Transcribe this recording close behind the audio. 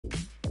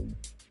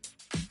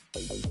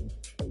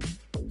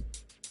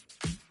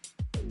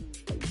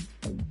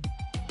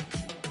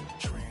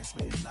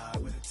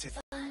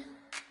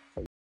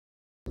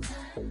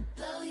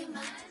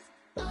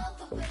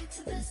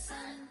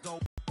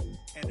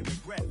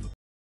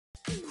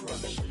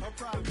crush. Her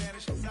pride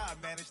vanished as I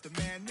managed to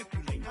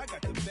manipulate. I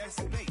got the best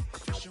bait.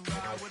 Fish and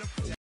ride with a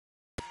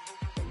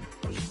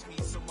pushes me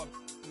so up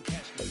and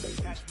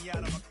catch me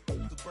out of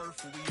the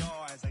berth where we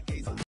are as I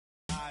gaze in her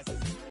eyes.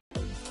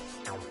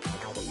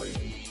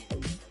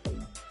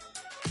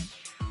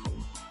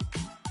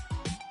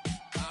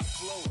 I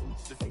flow,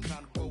 different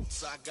kind of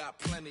boats. I got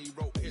plenty.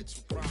 Wrote hits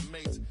with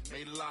primates,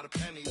 made a lot of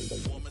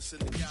pennies. Warmest in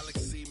the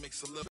galaxy,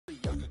 makes a little.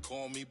 Y'all can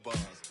call me Buzz.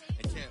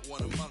 And can't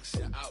one amongst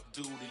you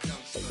outdo the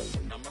youngsters.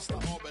 Now must I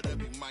orbit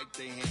every mic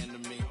they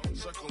hand to me.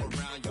 Circle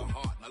around your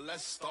heart. Now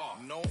let's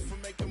start. Known for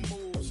making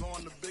moves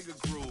on the bigger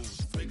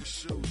grooves, bigger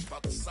shoes,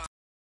 about the size.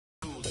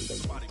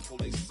 Somebody pull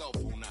their cell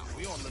phone out.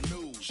 We on the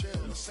news.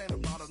 Chill. This ain't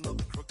about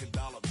another crooked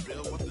dollar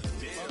bill. What the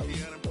deal?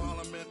 Here in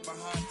Parliament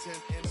behind 10.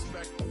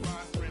 Inspect the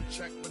fine print.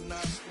 Check but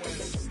not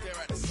squint.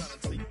 Stare at the sun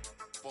until you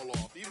fall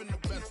off. Even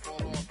the best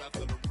fall off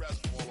after the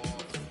rest fall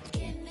off.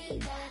 Give me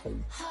that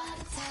heart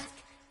attack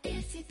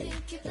if you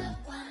think you're the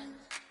one.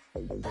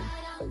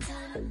 Right on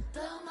time,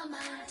 blow my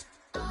mind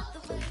all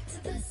the way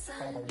to the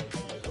sun.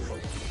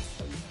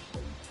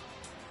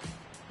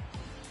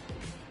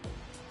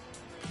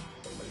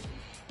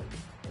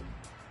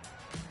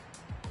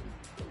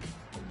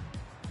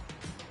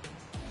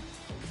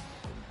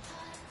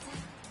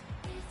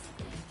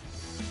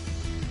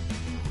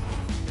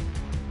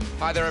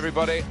 Hi there,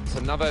 everybody. It's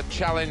another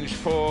challenge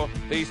for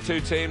these two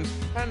teams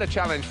and a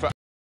challenge for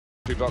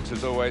Box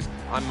as always.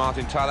 I'm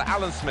Martin Tyler.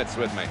 Alan Smith's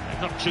with me.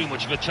 Not too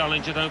much of a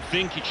challenge, I don't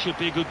think. It should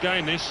be a good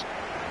game, this.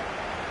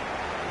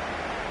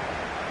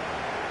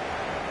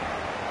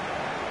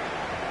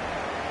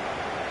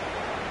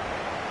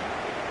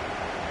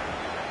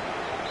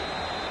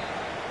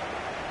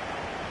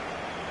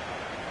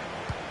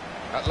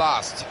 At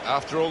last,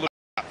 after all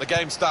the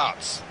game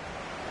starts.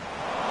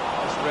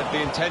 Just read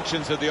the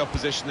intentions of the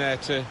opposition there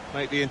to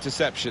make the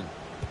interception.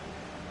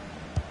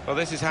 Well,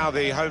 this is how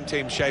the home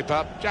team shape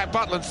up. Jack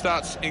Butland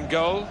starts in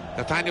goal.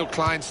 Nathaniel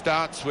Klein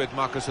starts with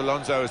Marcos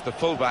Alonso as the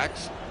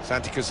fullbacks.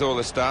 Santi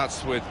Cazorla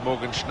starts with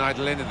Morgan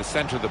Schneiderlin in the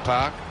centre of the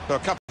park. So a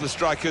couple of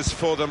strikers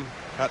for them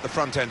at the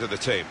front end of the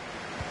team.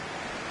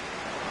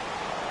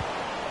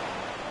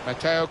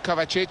 Mateo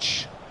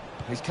Kovacic,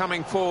 he's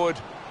coming forward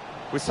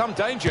with some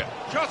danger.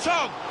 Shot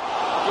on!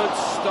 Good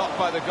stop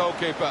by the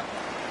goalkeeper.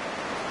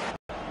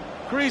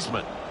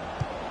 Griezmann.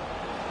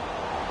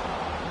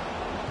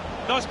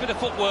 Nice bit of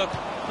footwork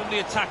from the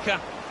attacker,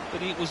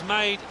 but it was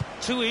made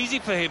too easy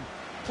for him.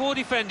 Poor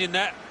defending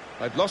that.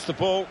 They've lost the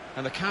ball,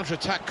 and the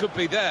counter-attack could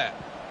be there.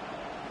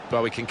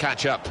 Well, we can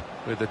catch up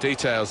with the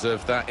details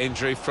of that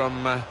injury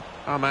from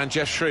our man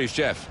Jeff Shreves.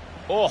 Jeff.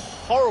 Oh,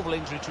 horrible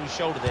injury to his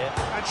shoulder there.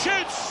 And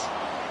shoots!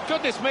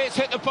 Goodness me, it's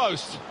hit the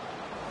post.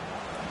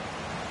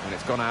 And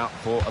it's gone out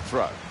for a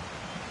throw.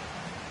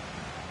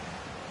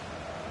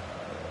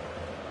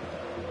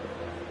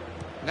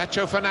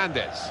 Nacho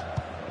Fernandez.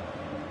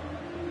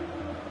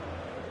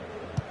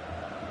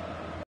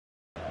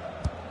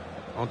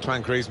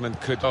 Antoine Griezmann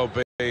could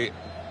be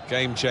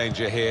game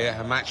changer here,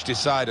 a match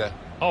decider.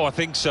 Oh, I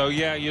think so,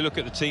 yeah. You look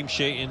at the team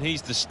sheet and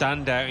he's the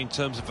standout in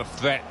terms of a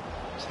threat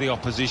to the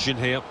opposition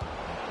here.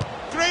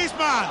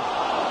 Griezmann!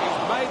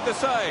 He's made the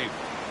save.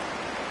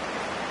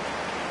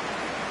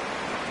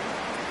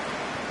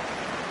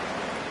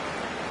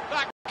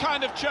 That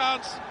kind of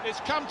chance, it's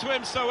come to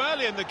him so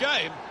early in the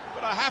game,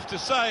 but I have to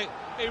say,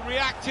 he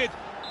reacted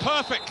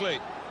perfectly.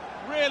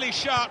 Really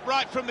sharp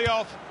right from the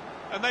off,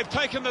 and they've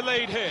taken the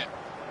lead here.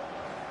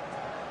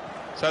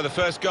 So the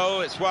first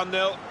goal, it's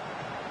 1-0.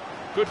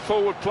 Good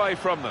forward play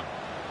from them.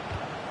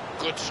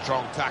 Good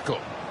strong tackle.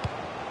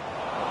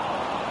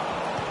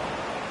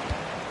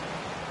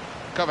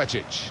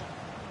 Kovacic.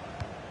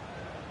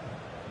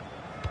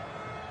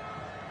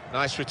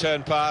 Nice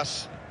return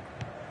pass.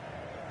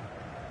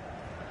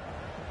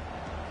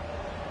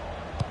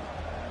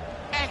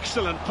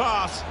 Excellent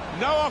pass.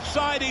 No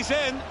offside, he's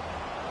in.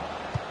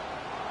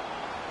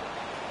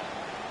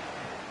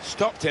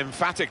 Stopped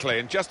emphatically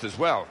and just as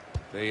well.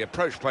 The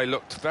approach play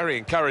looked very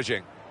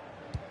encouraging.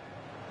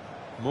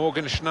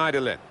 Morgan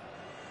Schneiderlin.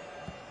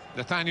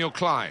 Nathaniel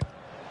Klein.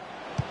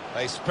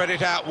 They spread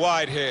it out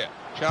wide here.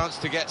 Chance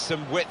to get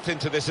some width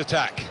into this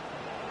attack.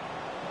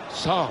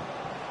 Song.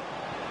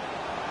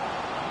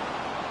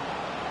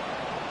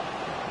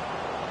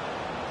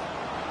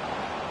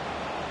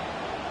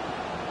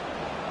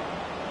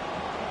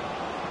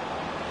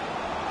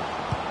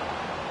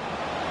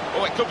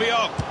 Oh, it could be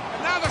on.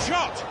 And now the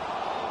shot.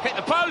 Hit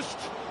the post.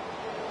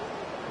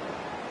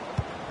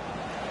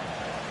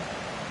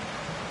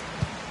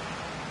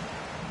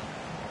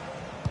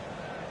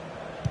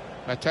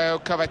 Mateo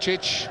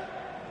Kovacic.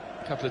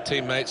 A couple of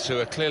teammates who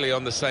are clearly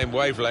on the same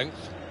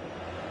wavelength.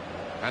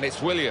 And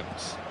it's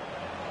Williams.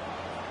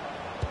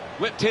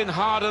 Whipped in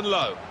hard and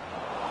low.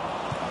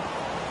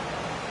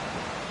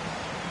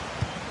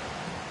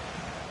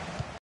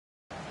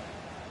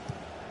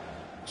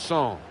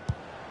 Son.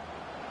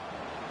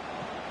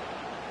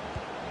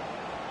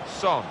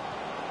 Son.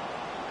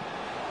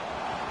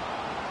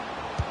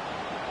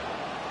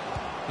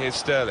 Here's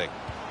Sterling.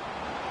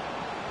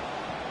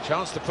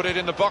 Chance to put it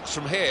in the box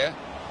from here.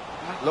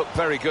 That looked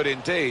very good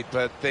indeed,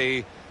 but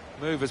the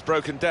move has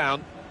broken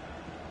down.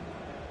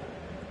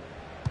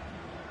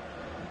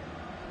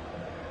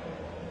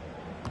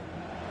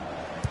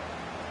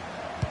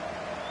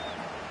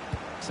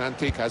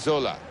 Santi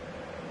Cazorla.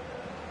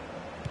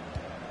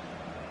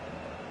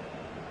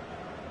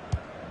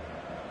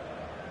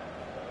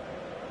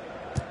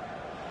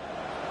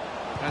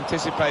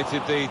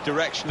 Anticipated the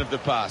direction of the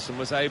pass and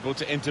was able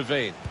to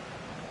intervene.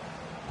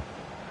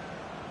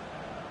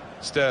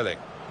 Sterling.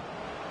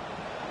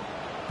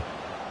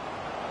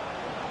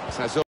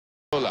 Cazorla.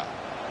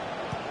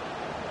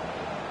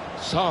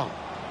 Song.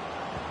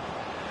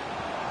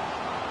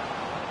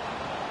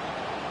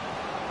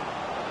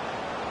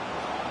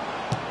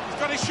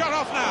 Got his shot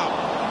off now.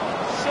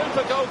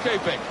 Super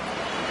goalkeeping.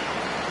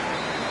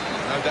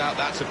 No doubt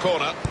that's a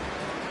corner.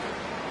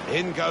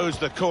 In goes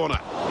the corner.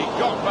 He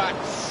got back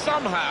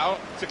somehow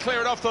to clear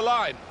it off the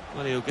line.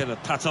 Well, he'll get a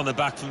pat on the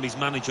back from his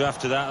manager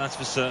after that, that's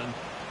for certain.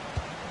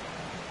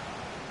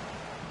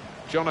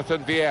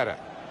 Jonathan Vieira.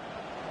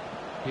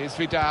 Here's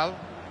Vidal.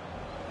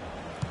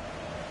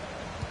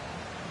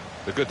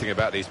 The good thing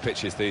about these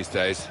pitches these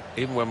days,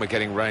 even when we're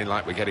getting rain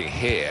like we're getting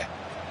here,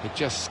 it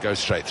just goes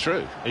straight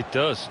through. It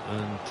does,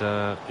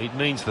 and it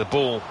means the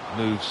ball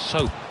moves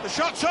so... The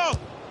shot's on!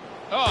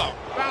 Oh,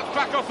 bounced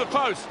back off the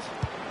post.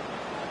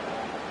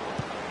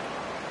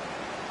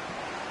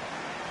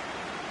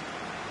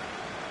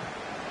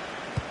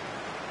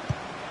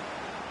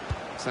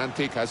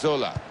 Santi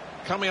Cazorla.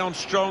 Coming on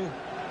strong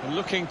and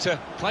looking to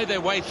play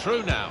their way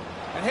through now.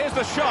 And here's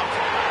the shot.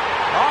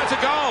 Oh, it's a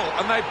goal,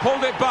 and they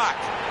pulled it back.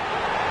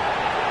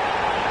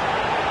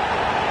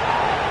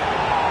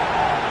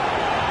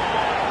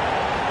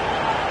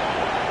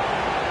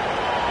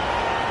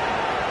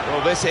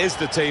 Well, this is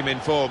the team in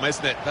form,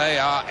 isn't it? They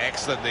are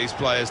excellent, these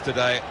players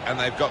today, and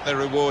they've got their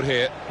reward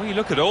here. Well, you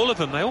look at all of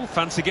them, they all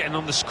fancy getting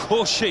on the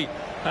score sheet.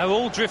 They're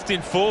all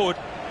drifting forward.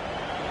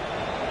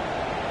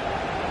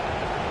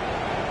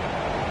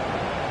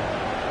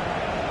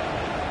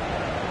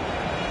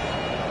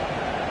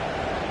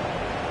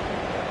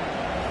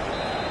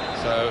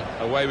 So,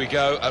 away we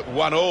go at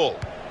 1-1.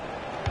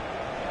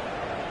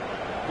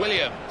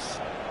 Williams.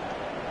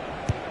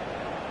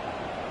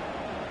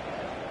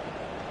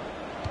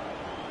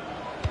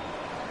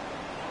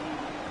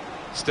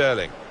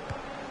 Sterling.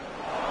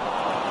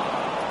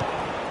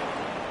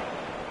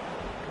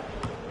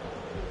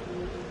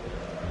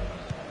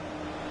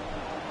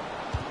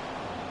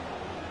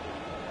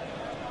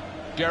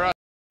 Gerard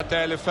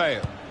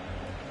Deulofeu.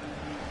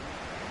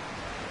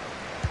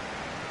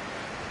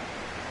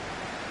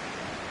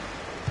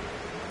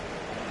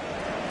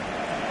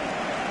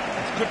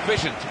 It's good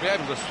vision to be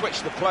able to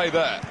switch the play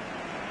there.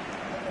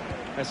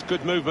 That's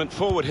good movement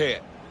forward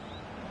here.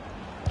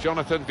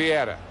 Jonathan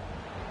Vieira.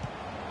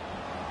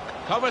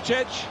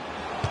 Kovacic,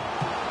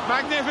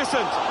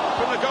 magnificent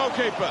from the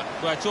goalkeeper.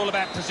 Well, it's all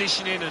about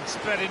positioning and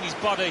spreading his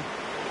body.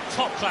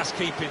 Top-class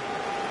keeping.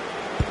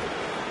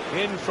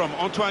 In from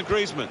Antoine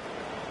Griezmann,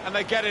 and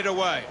they get it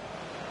away.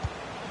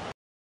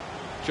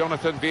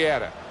 Jonathan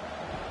Vieira.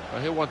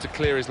 Well, he'll want to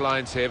clear his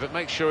lines here, but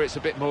make sure it's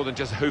a bit more than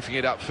just hoofing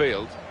it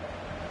upfield.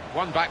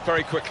 One back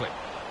very quickly.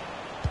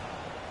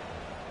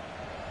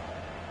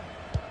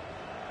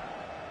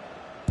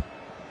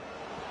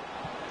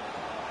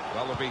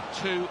 Well, there'll be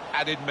 2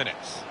 added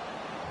minutes.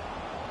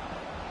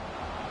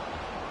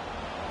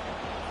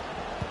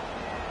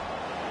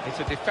 It's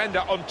a defender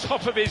on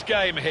top of his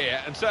game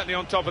here, and certainly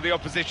on top of the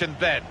opposition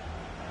then.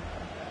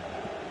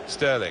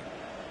 Sterling.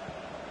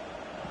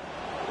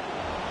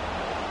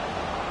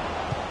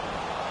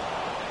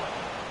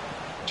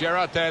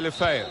 Gerard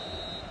Deulofeu.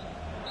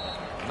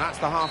 And that's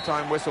the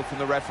half-time whistle from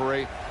the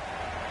referee.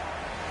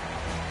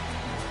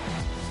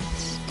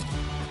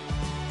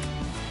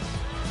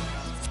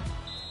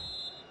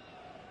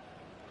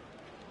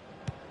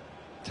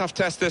 Tough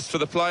test this for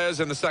the players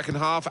in the second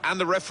half, and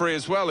the referee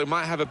as well, who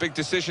might have a big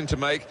decision to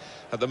make.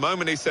 At the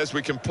moment he says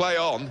we can play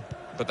on,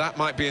 but that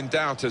might be in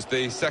doubt as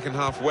the second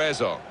half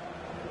wears on.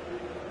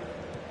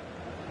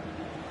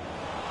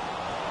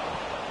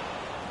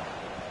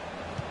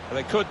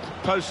 They could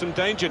pose some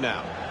danger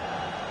now.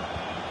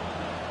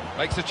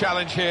 Makes a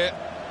challenge here.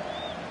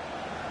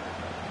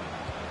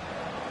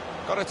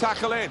 Got to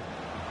tackle in.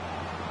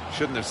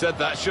 Shouldn't have said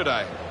that, should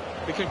I?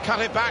 We can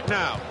cut it back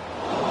now.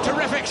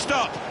 Terrific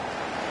stop.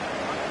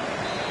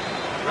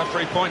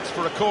 Referee points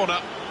for a corner.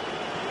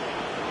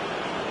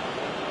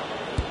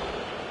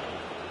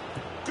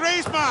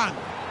 Griezmann!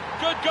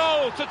 Good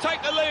goal to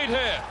take the lead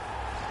here.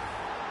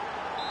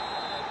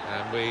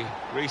 And we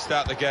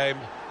restart the game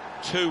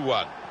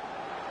 2-1.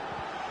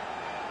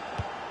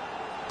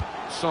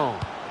 Song.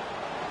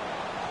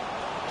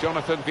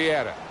 Jonathan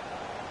Vieira.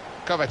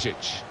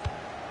 Kovacic.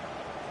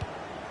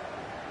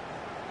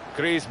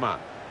 Griezmann.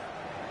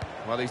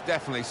 Well, he's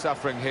definitely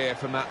suffering here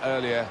from that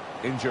earlier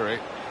injury.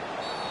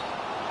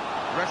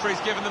 Referee's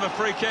given them a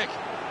free kick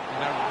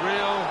in a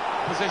real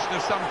position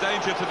of some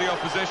danger to the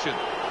opposition.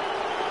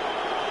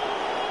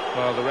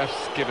 Well, the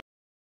ref's given,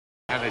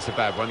 and And it's a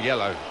bad one,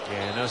 yellow.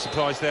 Yeah, no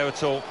surprise there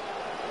at all.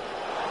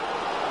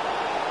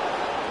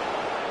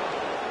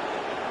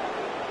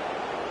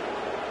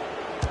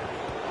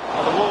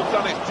 Well, the wall's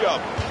done its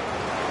job.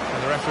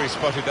 And the referee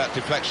spotted that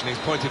deflection. He's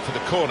pointed for the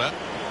corner.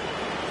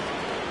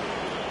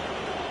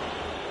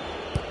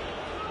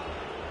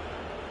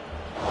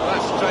 Well,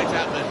 that's straight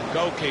at the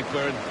goalkeeper,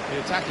 and the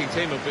attacking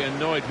team will be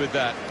annoyed with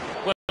that.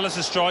 Well, as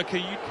a striker,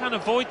 you can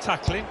avoid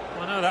tackling.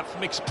 I know that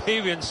from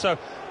experience, so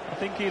I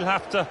think he'll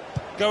have to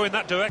go in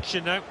that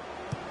direction now.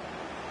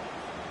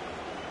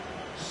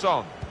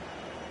 Son.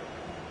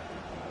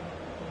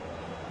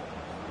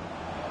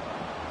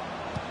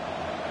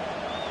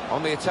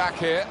 On the attack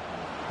here.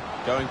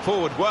 Going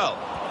forward well.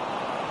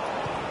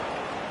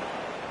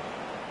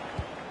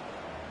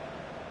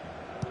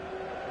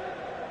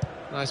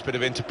 Nice bit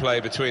of interplay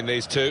between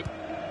these two.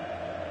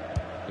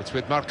 It's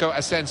with Marco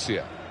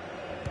Asensio.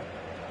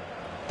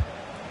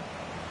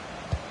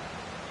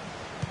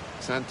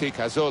 Santi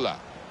Cazorla.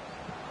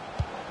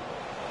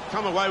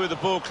 Come away with the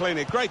ball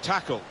cleanly. Great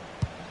tackle.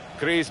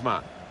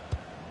 Griezmann.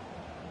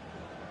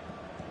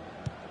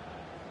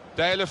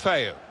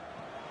 Deulofeu.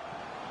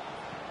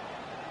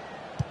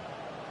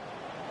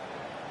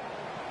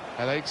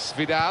 Alex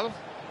Vidal.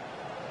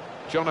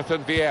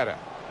 Jonathan Vieira.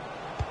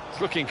 It's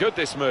looking good,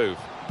 this move.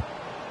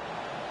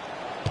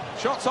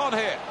 Shots on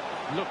here.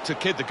 Looked to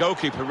kid the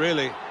goalkeeper,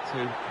 really,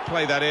 to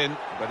play that in,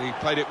 but he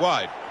played it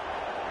wide.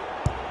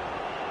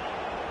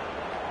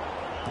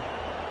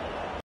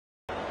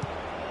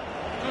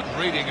 Good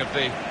reading of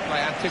the play,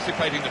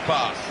 anticipating the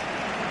pass.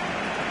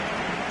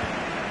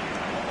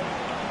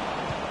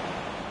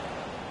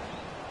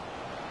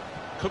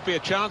 Could be a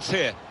chance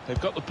here. They've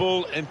got the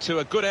ball into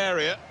a good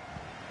area.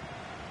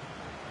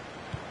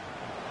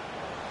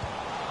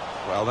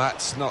 Well,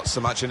 that's not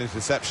so much an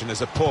interception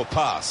as a poor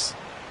pass.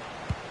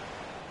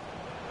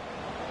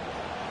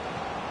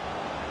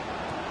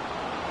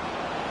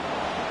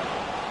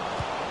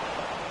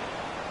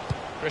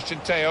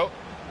 Christian Teo.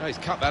 Oh, he's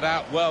cut that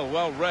out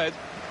well read.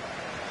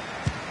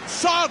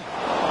 Son!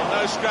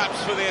 No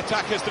scraps for the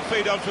attackers to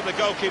feed on from the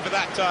goalkeeper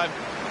that time.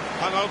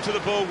 Hung on to the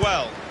ball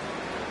well.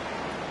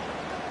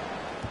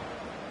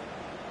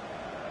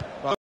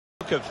 Well,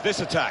 look of this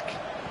attack.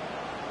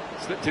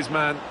 Slipped his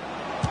man.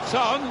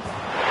 Son!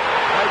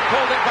 They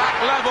pulled it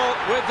back level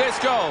with this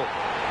goal.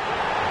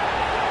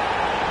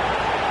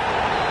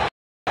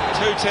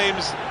 Two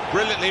teams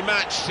brilliantly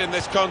matched in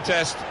this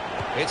contest.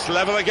 It's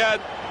level again.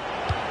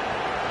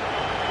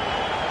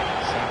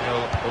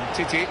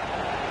 Umtiti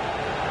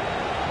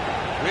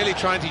really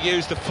trying to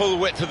use the full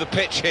width of the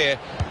pitch here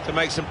to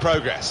make some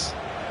progress.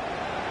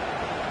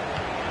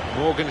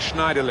 Morgan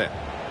Schneiderlin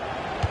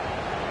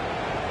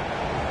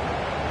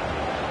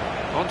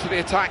on to the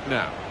attack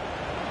now.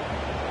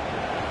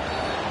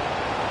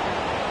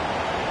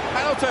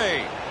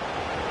 Penalty.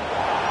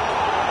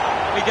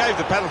 He gave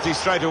the penalty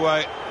straight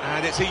away,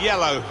 and it's a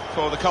yellow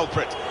for the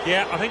culprit.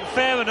 Yeah, I think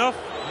fair enough.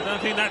 I don't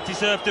think that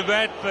deserved a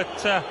red,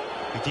 but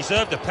he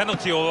deserved a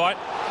penalty, all right.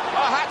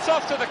 Oh, hats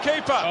off to the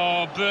keeper.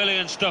 Oh,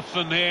 brilliant stuff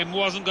from him.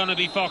 Wasn't going to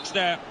be foxed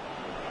there.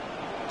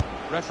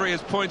 Referee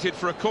has pointed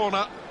for a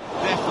corner.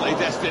 Definitely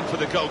destined for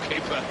the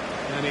goalkeeper.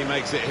 And he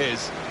makes it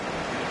his.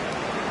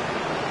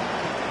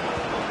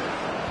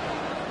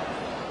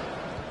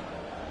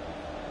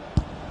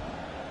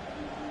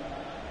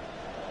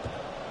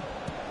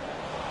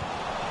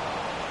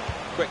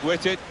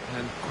 Quick-witted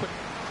and quick.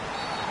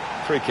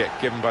 Free kick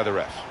given by the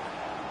ref.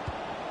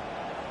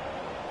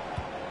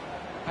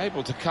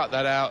 Able to cut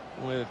that out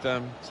with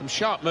some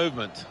sharp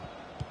movement.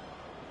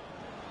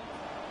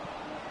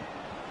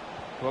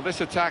 Well,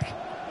 this attack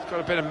has got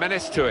a bit of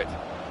menace to it.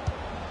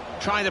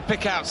 Trying to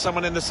pick out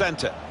someone in the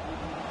centre.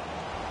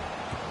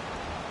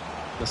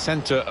 The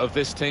centre of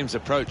this team's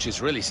approach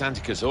is really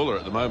Santi Cazorla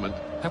at the moment.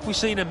 Have we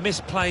seen a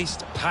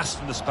misplaced pass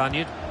from the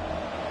Spaniard?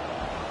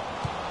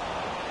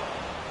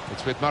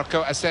 It's with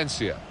Marco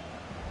Asensio.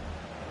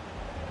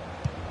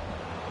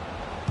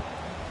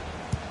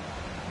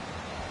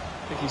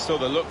 I think he saw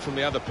the look from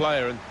the other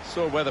player and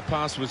saw where the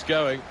pass was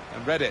going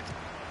and read it.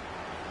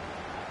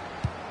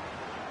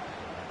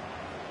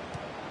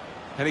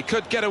 And he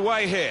could get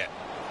away here.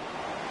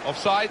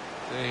 Offside.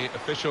 The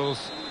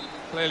officials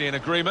clearly in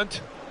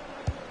agreement.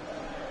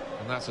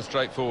 And that's a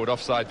straightforward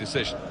offside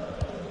decision.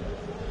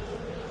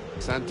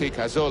 Santi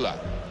Cazorla.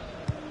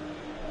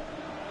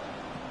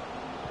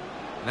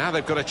 Now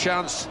they've got a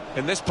chance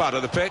in this part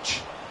of the pitch.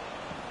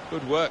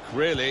 Good work,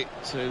 really,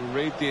 to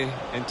read the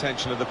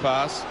intention of the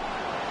pass.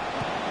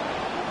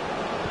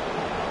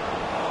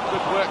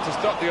 Good work to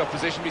stop the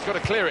opposition, but he's got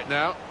to clear it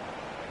now.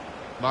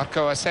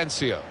 Marco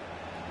Asensio.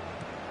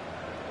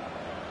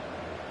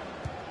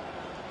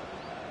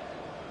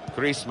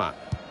 Griezmann.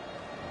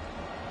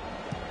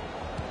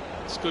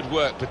 It's good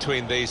work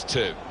between these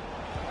two.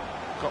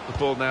 Got the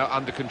ball now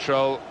under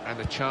control and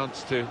a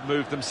chance to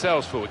move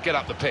themselves forward, get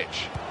up the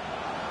pitch.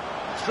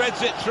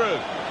 Threads it through.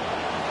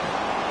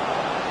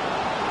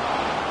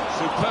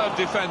 Superb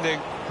defending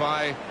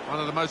by one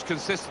of the most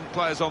consistent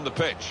players on the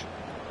pitch.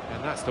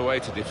 And that's the way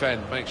to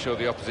defend, make sure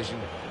the opposition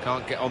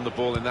can't get on the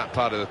ball in that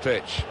part of the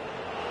pitch.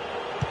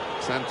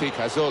 Santi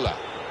Cazorla.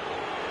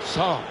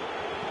 Song.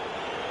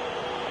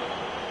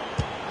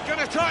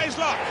 Gonna try his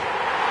luck.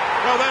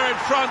 Well, they're in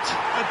front,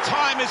 and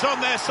time is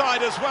on their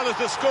side as well as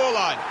the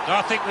scoreline.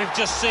 I think we've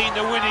just seen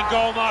the winning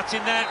goal,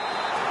 Martin, there.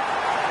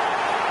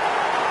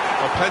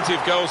 Well, plenty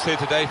of goals here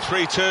today,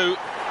 3-2.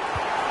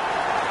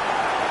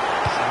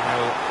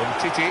 Samuel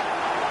Umtiti.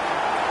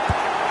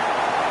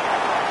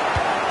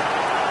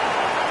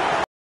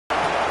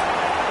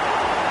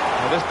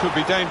 Well, this could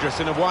be dangerous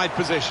in a wide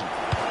position.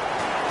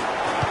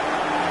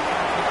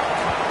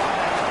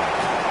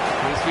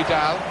 Here's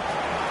Vidal.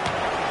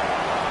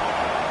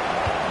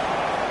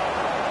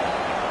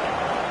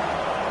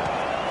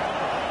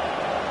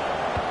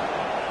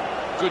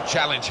 Good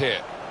challenge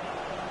here.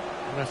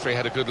 The referee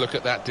had a good look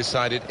at that,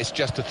 decided it's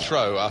just a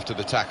throw after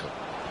the tackle.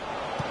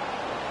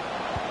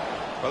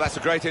 Well, that's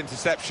a great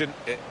interception.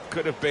 It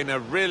could have been a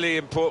really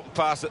important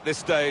pass at this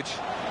stage.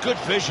 Good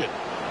vision.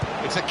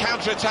 It's a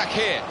counter-attack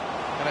here,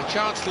 and a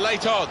chance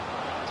late on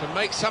to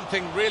make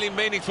something really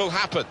meaningful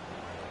happen.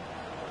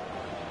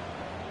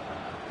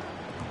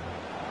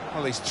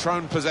 Well, he's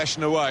thrown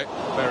possession away.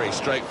 Very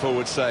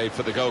straightforward save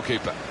for the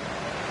goalkeeper.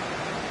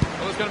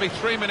 Well, there's going to be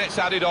 3 minutes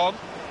added on.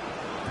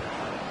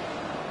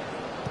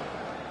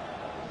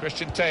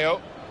 Christian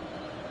Teo.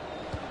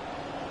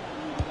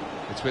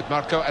 It's with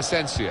Marco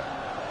Asensio.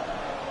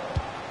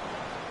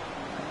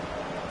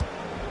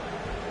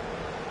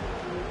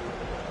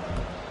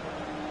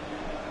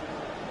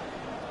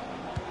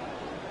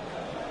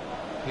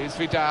 Here's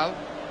Vidal.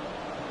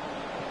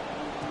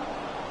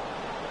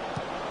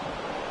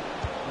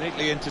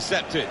 Neatly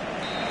intercepted.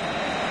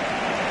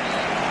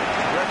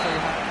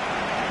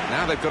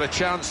 Now they've got a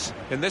chance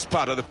in this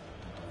part of the...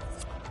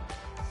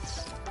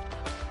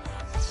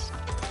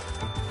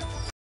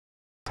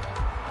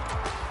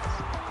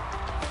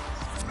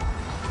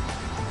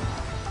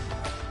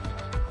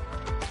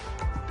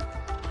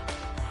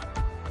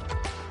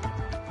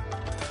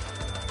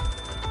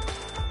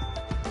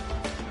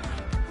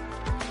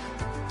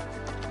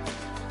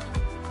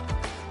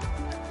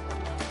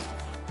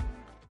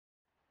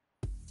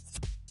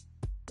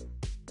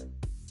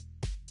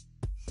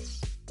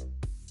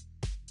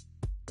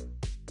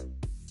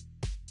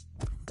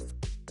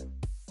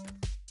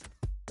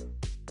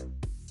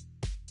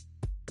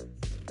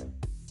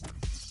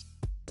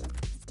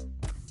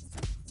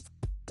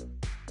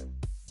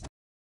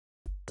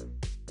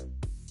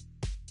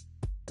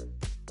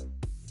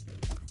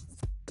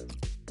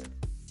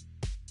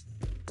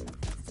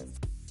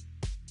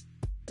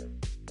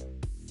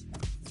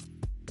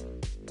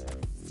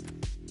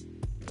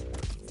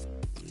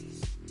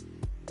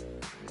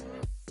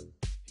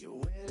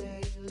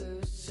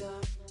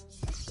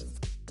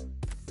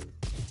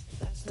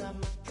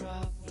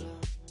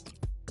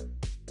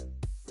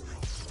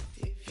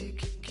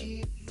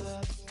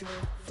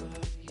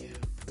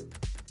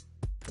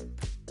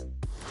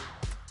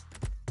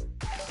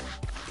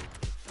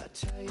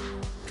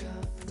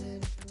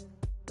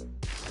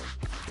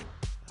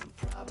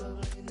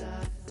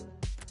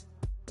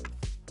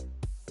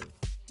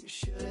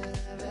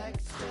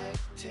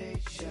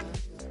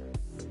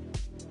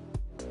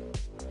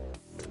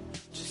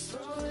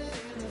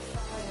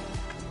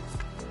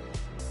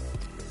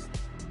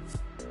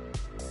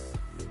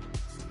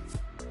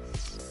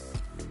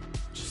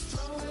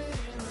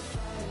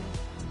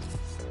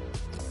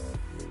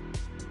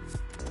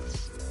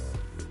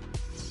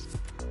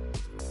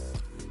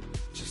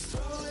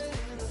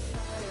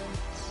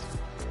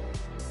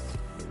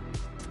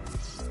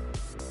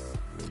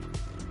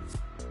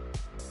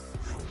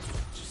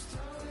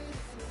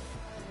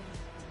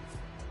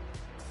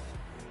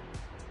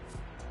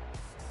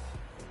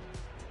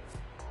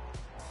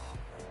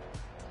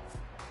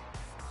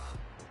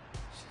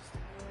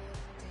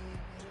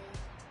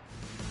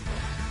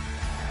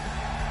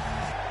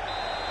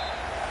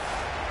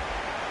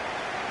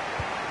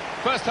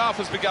 First half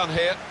has begun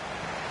here.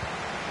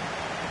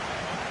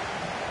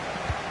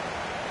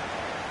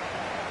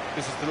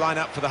 This is the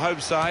lineup for the home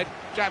side.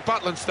 Jack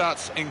Butland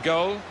starts in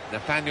goal.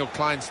 Nathaniel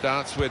Klein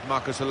starts with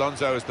Marcos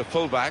Alonso as the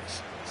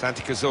fullbacks.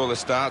 Santi Cazorla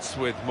starts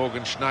with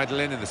Morgan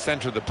Schneiderlin in the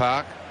centre of the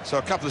park. So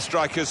a couple of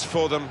strikers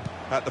for them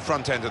at the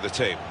front end of the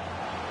team.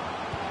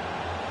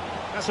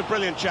 That's a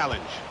brilliant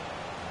challenge.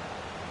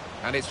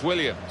 And it's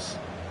Williams.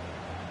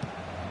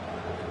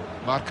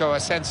 Marco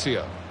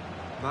Asensio.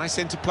 Nice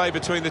interplay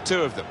between the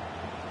two of them.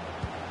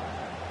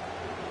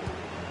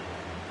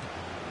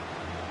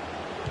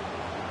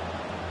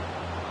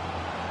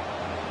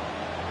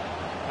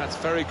 That's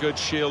very good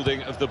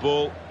shielding of the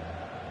ball.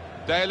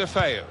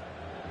 Deulofeu.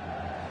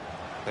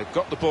 They've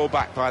got the ball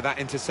back by that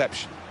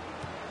interception.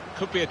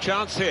 Could be a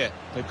chance here.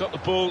 They've got the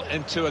ball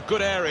into a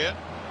good area.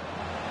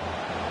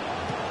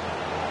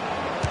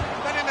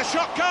 Letting the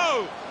shot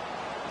go!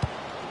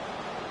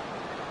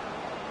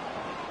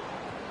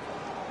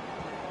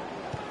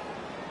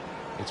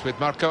 It's with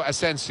Marco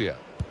Asensio.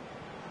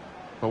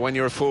 But when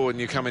you're a forward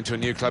and you come into a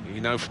new club, you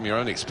know from your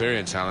own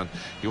experience, Alan,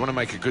 you want to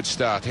make a good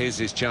start. Here's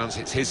his chance.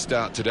 It's his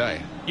start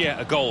today.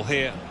 Yeah, a goal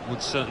here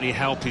would certainly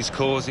help his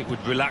cause. It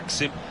would relax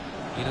him.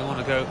 You don't want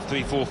to go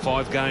 3, 4,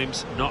 5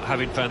 games not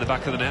having found the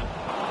back of the net.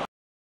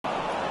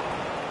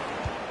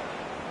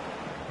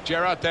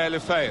 Gerard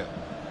Deulofeu.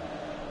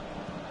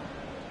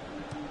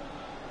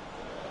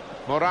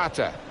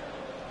 Morata.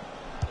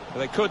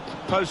 They could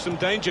pose some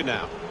danger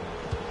now.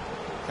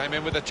 Came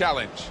in with a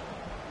challenge.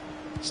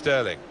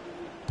 Sterling.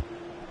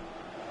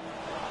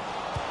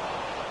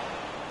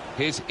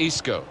 Here's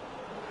Isco.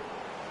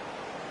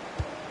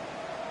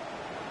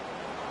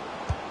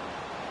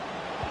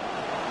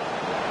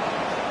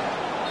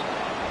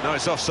 No,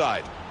 it's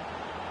offside.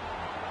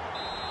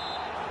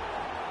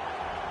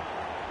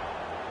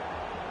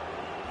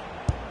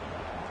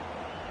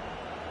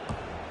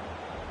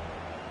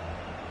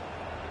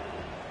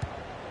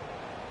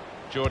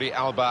 Jordi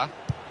Alba.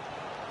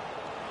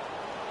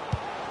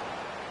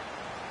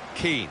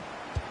 Keane.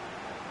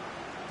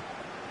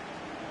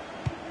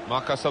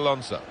 Marcos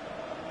Alonso.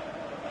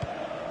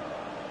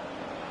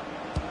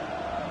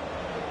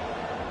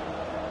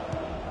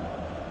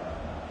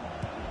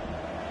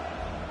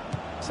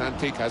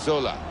 Santi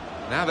Cazorla.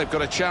 Now they've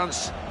got a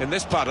chance in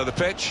this part of the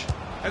pitch.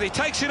 And he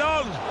takes it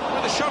on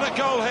with a shot at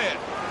goal here.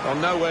 Well,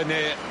 nowhere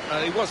near.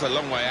 He was a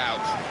long way out.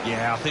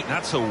 Yeah, I think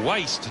that's a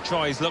waste to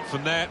try his luck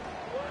from there.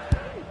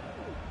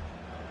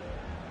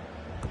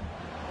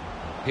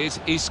 Here's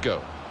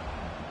Isco.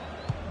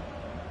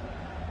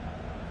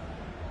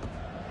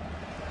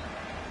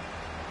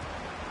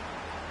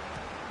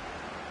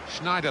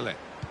 Schneiderlin.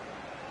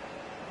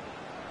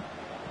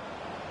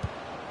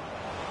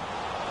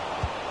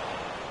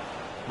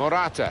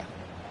 Morata.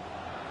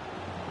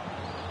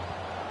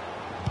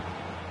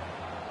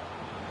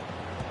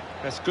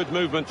 That's good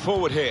movement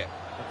forward here.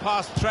 The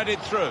pass threaded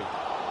through.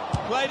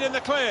 Played in the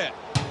clear.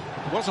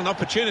 It was an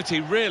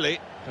opportunity, really.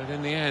 But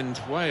in the end,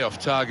 way off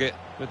target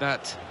with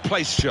that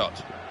place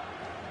shot.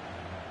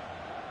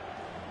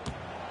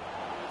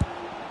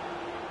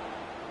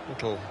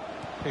 Little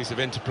piece of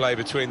interplay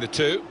between the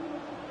two.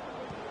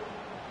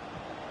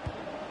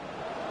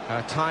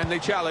 A timely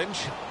challenge.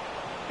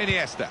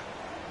 Iniesta.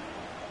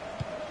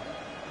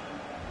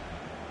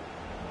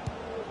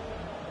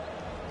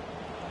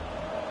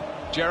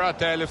 Gerard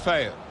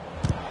Deulofeu.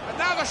 And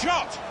now the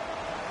shot!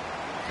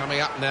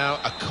 Coming up now,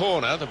 a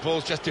corner. The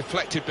ball's just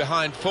deflected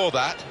behind for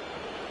that.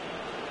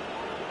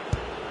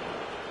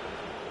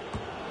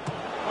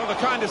 Well, the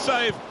kind of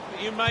save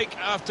that you make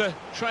after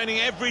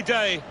training every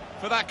day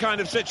for that kind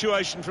of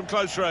situation from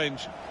close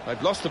range. They've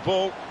lost the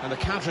ball and the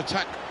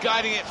counter-attack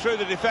guiding it through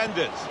the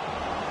defenders.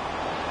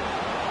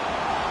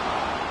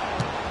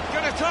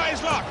 Going to try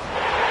his luck.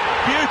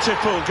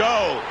 Beautiful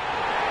goal.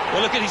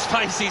 Well, look at his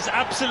face. He's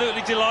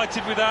absolutely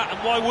delighted with that. And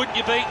why wouldn't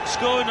you be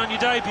scoring on your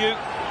debut?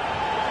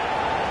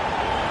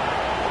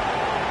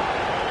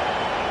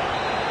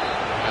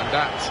 And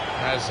that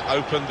has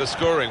opened the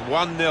scoring.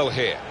 1-0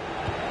 here.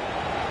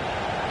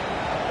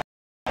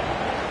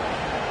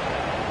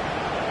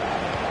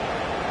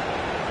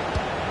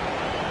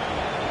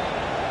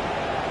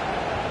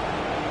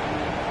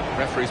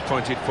 Referee's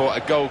pointed for a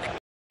goal.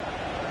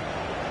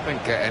 I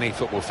think any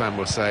football fan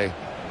will say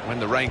when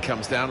the rain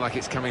comes down like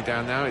it's coming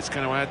down now, it's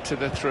going to add to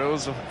the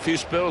thrills of a few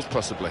spills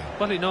possibly.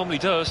 Well, it normally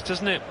does,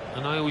 doesn't it?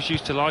 And I always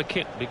used to like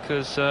it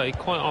because it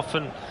quite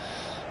often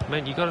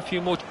meant you got a few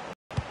more.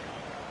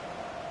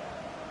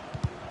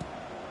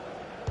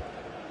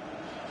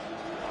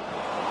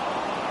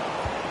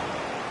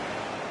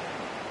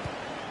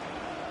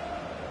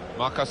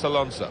 Marcos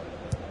Alonso.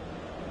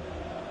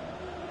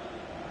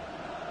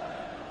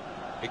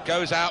 It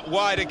goes out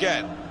wide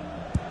again.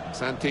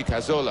 Santi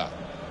Cazorla.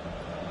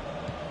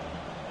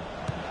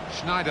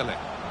 Schneiderlin.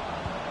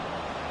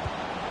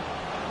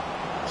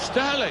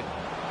 Sterling.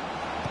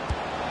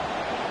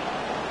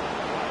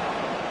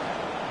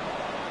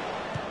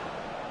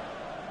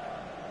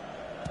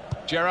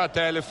 Gerard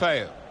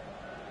Deulofeu.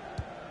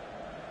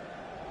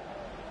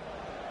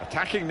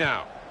 Attacking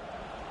now.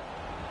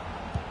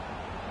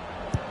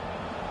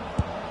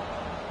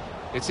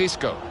 It's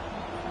Isco.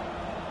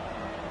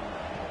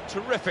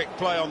 Terrific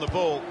play on the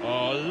ball.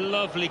 Oh,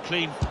 lovely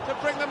clean. To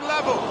bring them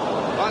level.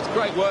 That's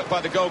great work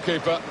by the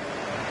goalkeeper.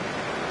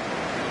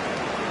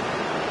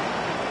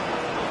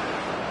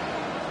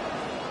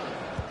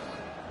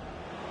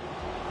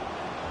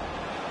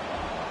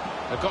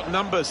 They've got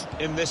numbers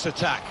in this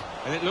attack,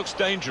 and it looks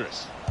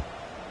dangerous.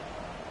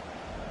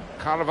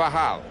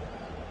 Carvajal.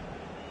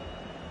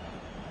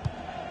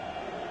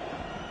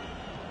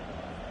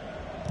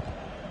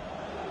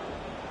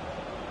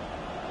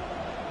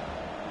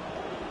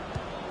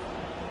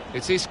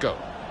 It's Isco.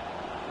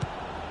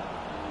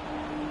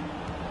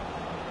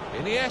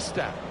 Iniesta.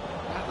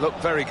 That looked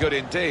very good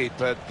indeed,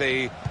 but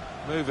the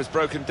move has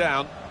broken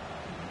down.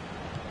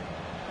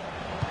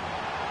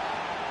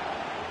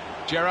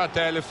 Gerard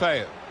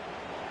Deulofeu.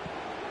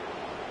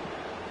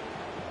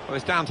 Well,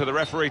 it's down to the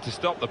referee to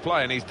stop the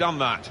play, and he's done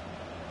that.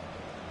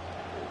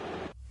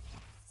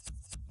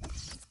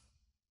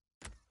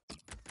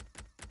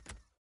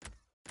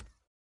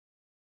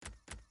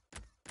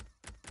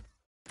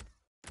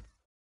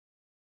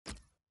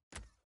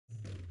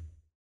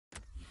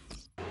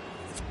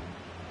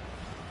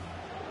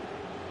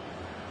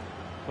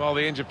 Well,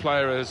 the injured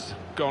player has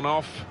gone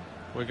off.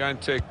 We're going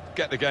to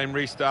get the game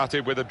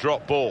restarted with a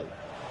drop ball.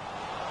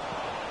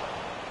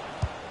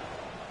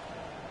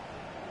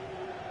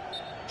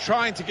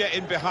 Trying to get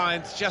in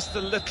behind just a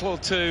little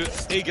too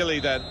eagerly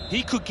then.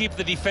 He could give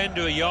the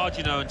defender a yard,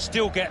 you know, and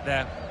still get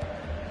there.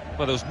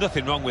 Well, there was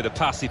nothing wrong with the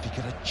pass. If he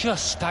could have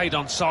just stayed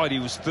on side, he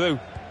was through.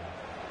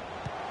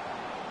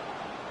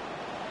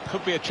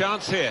 Could be a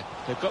chance here.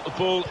 They've got the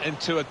ball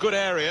into a good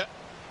area.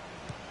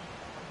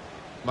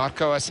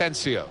 Marco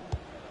Asensio.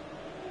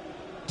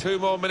 2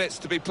 more minutes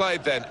to be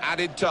played then,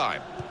 added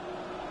time.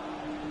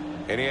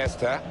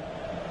 Iniesta.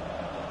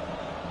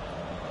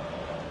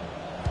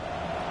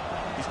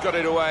 He's got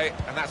it away,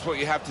 and that's what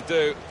you have to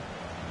do.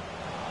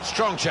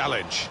 Strong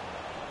challenge.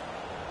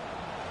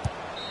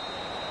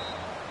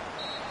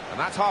 And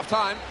that's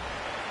half-time.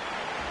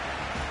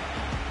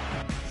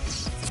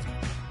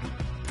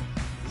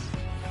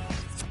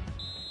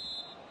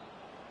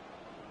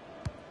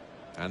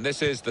 And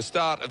this is the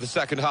start of the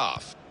second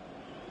half.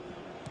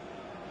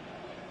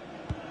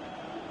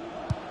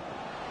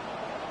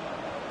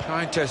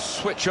 Trying to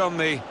switch on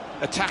the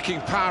attacking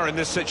power in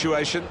this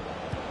situation.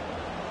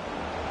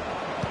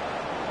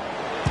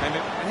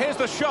 And here's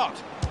the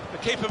shot. The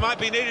keeper might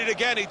be needed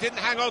again. He didn't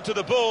hang on to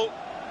the ball.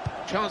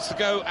 Chance to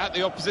go at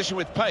the opposition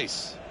with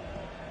pace.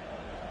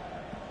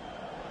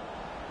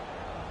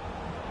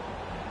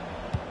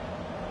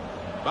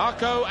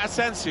 Marco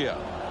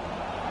Asensio.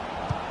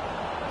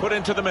 Put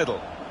into the middle.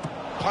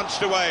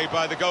 Punched away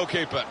by the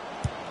goalkeeper.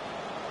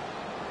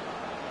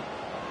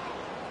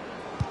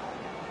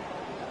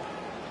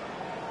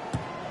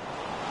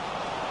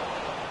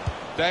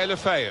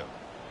 Deulofeu.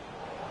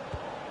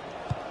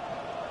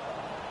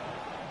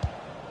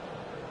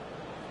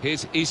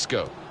 Here's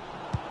Isco.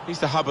 He's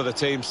the hub of the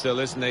team still,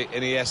 isn't he,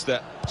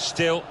 Iniesta?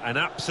 Still an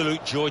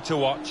absolute joy to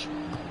watch.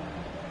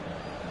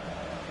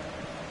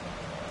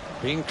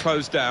 Being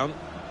closed down.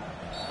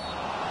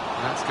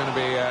 That's going to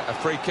be a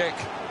free kick.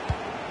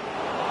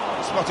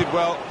 Spotted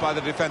well by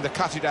the defender,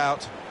 cut it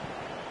out.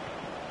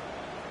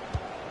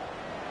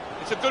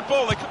 It's a good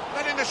ball,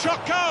 letting the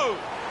shot go!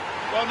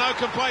 Well, no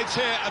complaints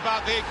here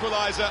about the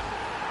equaliser.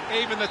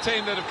 Even the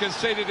team that have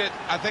conceded it,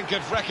 I think,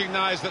 have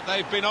recognised that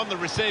they've been on the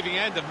receiving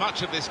end of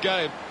much of this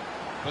game.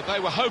 But they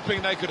were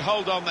hoping they could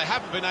hold on. They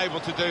haven't been able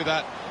to do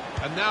that.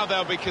 And now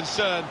they'll be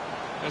concerned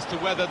as to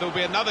whether there'll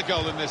be another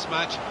goal in this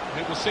match.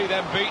 It will see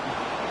them beaten.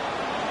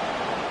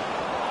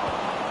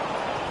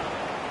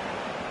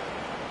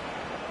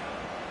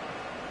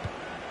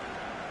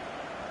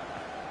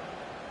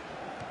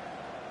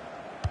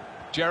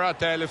 Gerard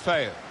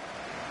Deulofeu.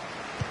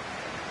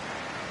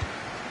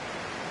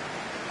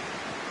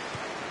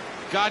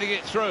 Guiding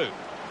it through.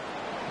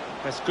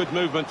 That's good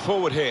movement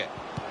forward here.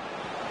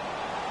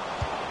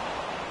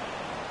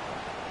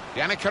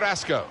 Yannick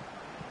Carrasco.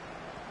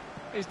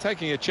 He's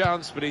taking a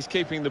chance, but he's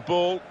keeping the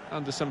ball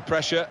under some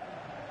pressure.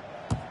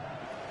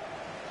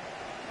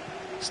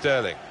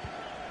 Sterling.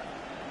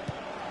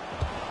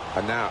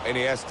 And now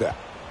Iniesta.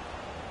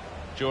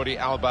 Jordi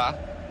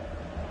Alba.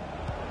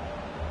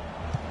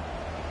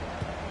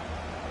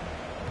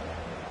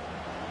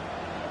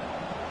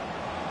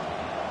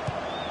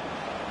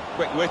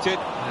 Quick-witted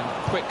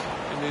and quick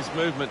in his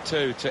movement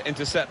too to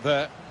intercept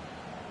there.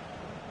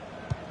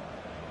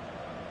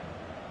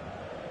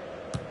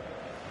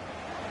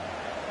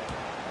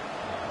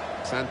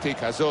 Santi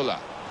Cazorla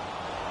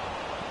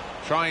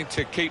trying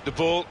to keep the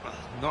ball,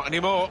 not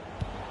anymore.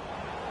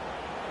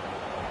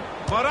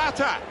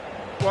 Morata.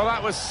 Well,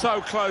 that was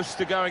so close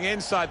to going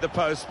inside the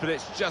post, but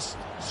it's just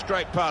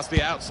straight past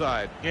the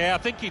outside. Yeah, I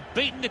think he'd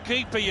beaten the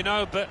keeper, you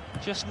know, but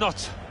just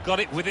not got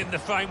it within the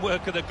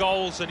framework of the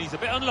goals, and he's a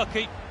bit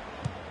unlucky.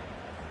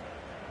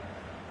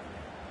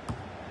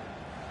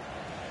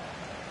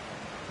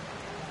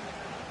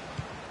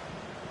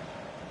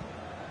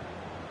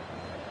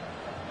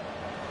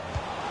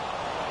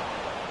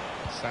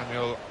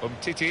 Samuel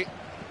Umtiti.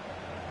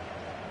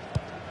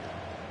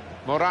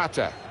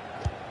 Morata.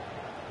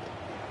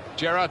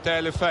 Gerard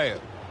Deulofeu.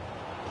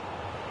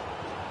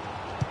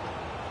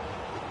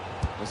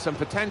 There's some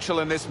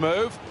potential in this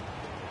move.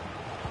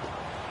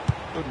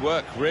 Good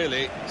work,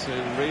 really, to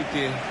read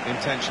the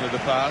intention of the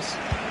pass.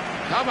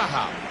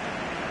 Carvajal.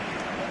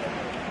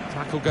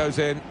 Tackle goes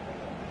in.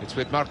 It's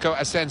with Marco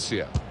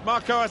Asensio.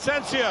 Marco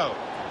Asensio.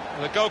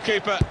 And the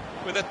goalkeeper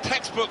with a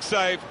textbook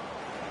save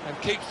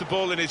and keeps the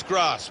ball in his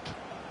grasp.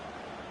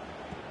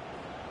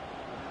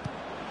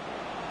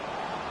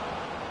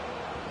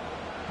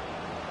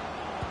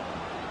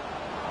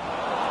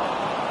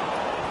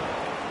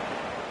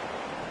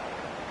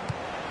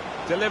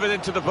 Delivered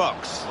into the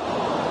box.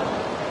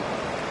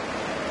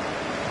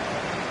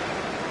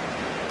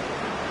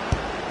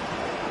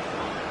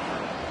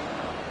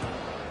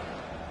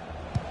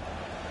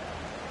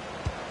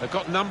 They've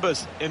got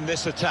numbers in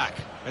this attack,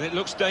 and it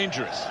looks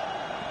dangerous.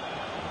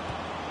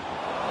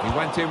 He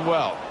went in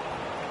well.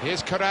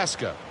 Here's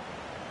Carrasco.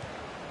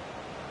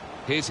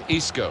 Here's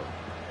Isco.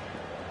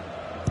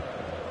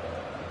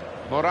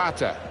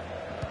 Morata.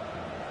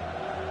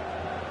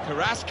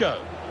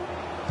 Carrasco.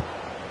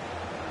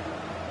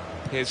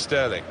 Here's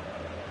Sterling.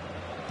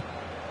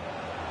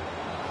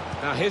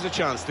 Now here's a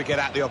chance to get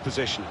at the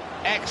opposition.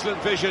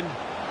 Excellent vision.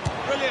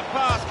 Brilliant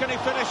pass. Can he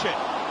finish it?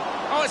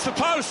 Oh, it's the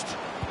post.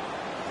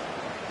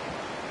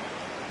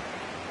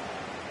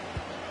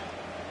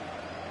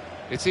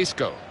 It's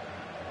Isco.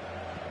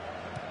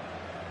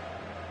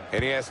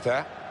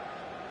 Iniesta.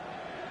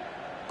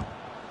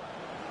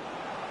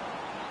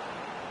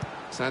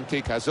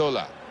 Santi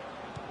Cazorla.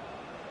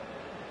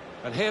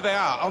 And here they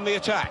are on the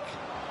attack.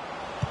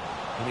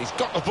 And he's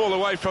got the ball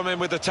away from him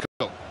with the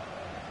tackle.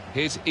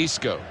 Here's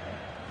Isco.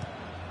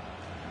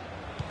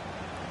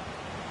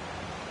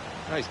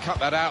 Oh, he's cut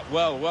that out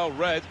well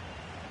read.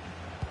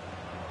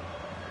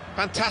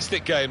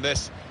 Fantastic game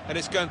this, and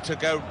it's going to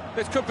go.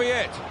 This could be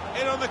it.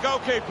 In on the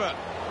goalkeeper.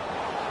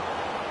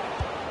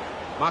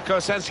 Marco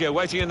Asensio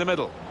waiting in the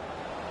middle.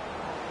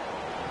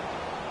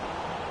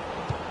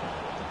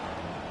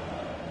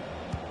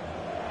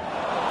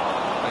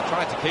 They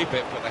tried to keep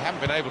it, but they haven't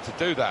been able to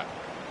do that.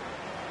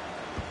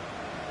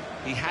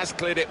 He has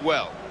cleared it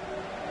well.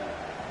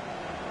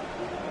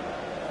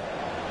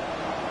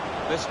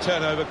 This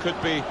turnover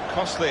could be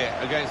costly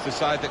against the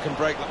side that can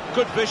break.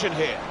 Good vision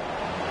here.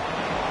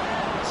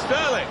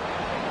 Sterling.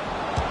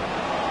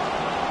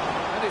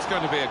 And it's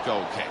going to be a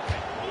goal kick.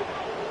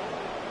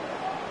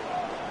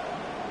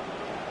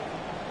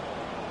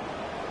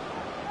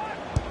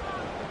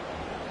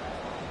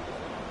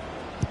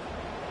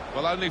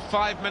 Well, only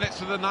 5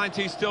 minutes of the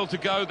 90 still to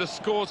go. The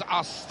scores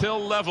are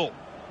still level.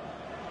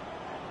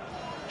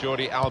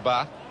 Jordi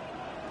Alba.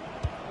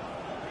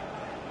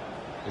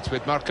 It's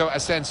with Marco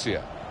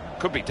Asensio.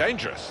 Could be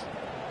dangerous.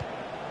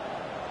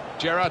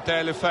 Gerard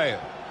Deulofeu.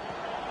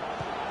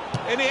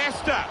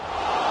 Iniesta.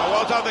 Oh,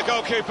 well done, the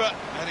goalkeeper.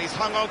 And he's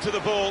hung on to the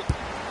ball.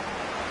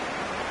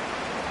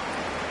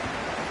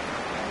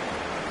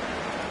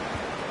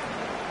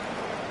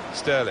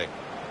 Sterling.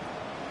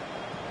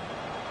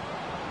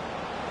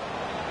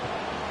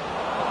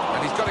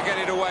 And he's got to get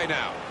it away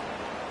now.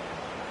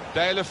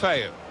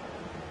 Deulofeu.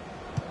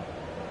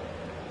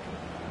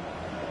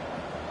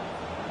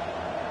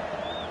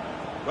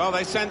 Well,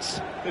 they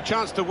sense the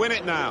chance to win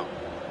it now.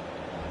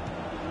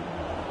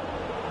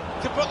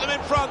 To put them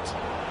in front.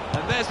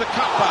 And there's the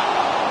cutback.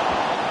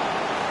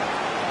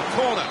 A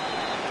corner.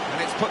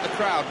 And it's put the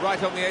crowd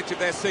right on the edge of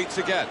their seats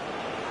again.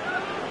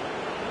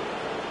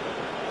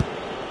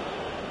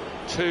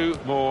 2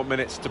 more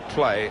minutes to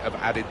play of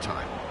added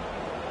time.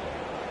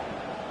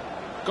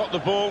 Got the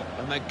ball,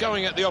 and they're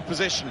going at the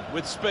opposition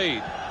with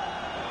speed.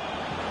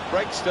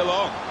 Break still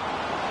on.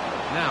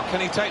 Now, can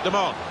he take them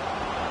on?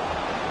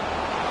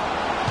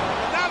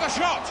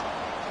 Shot!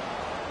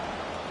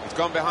 It's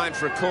gone behind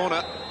for a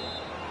corner,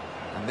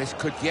 and this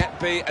could yet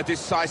be a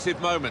decisive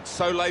moment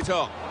so late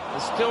on.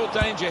 There's still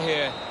danger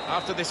here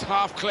after this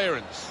half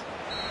clearance.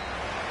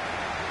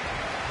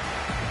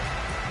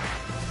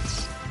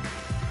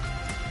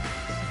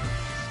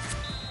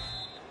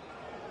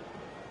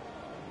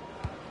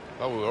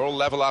 Well, we're all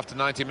level after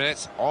 90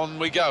 minutes. On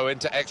we go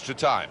into extra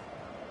time.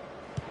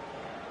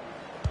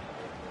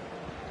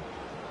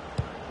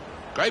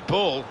 Great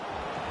ball.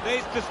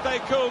 Needs to stay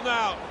cool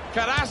now.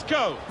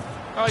 Carrasco.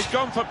 Oh, he's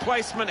gone for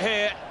placement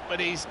here, but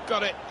he's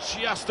got it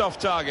just off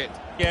target.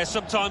 Yeah,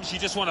 sometimes you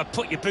just want to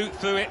put your boot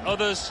through it.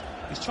 Others,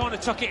 he's trying to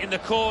tuck it in the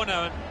corner,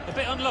 and a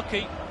bit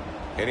unlucky.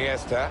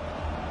 Iniesta.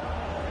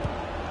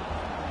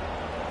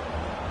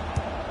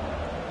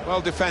 Well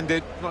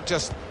defended, not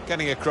just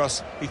getting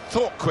across. He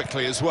thought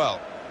quickly as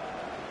well.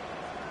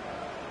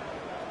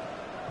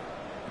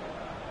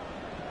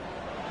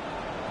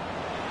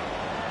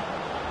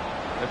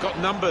 They've got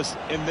numbers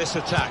in this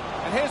attack.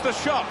 And here's the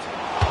shot.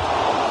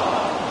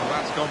 Well,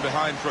 that's gone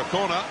behind for a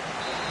corner.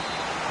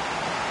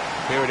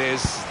 Here it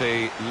is,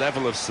 the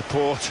level of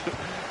support.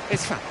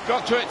 It's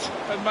got to it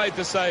and made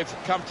the save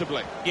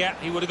comfortably. Yeah,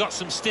 he would have got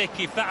some stick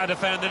if that had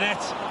found the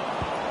net.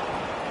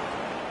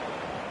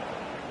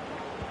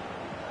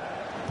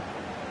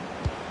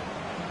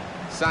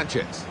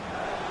 Sanchez.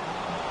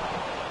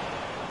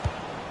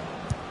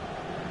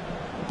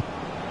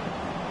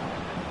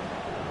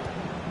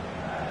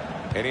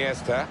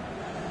 Iniesta.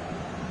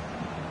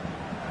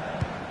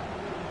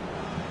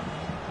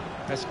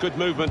 That's good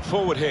movement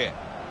forward here.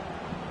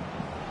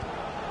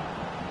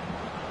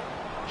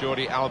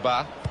 Jordi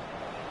Alba.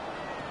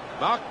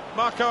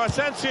 Marco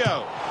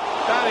Asensio.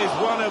 That is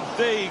one of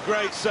the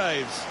great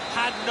saves.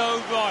 Had no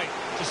right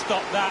to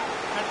stop that.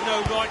 Had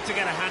no right to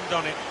get a hand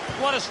on it.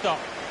 What a stop.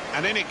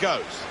 And in it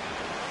goes.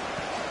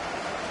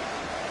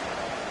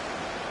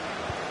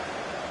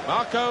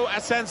 Marco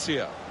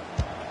Asensio.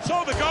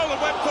 Saw the goal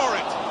and went for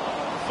it.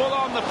 Full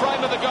on the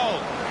frame of the goal.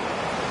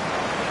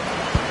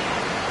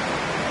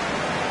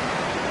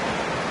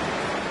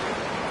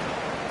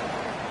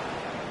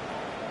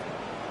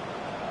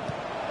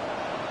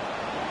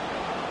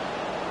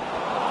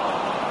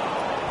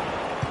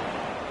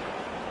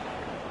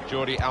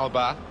 Jordi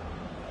Alba.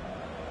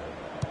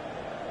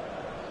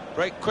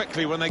 Break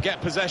quickly when they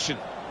get possession.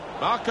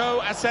 Marco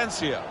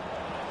Asensio.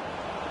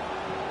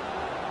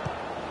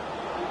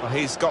 Well,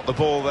 he's got the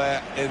ball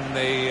there in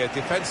the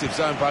defensive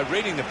zone by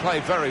reading the play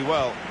very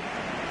well.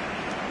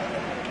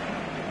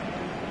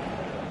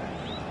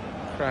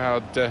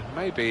 Crowd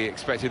maybe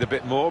expected a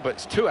bit more, but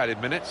it's 2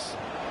 added minutes.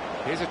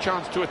 Here's a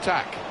chance to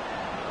attack.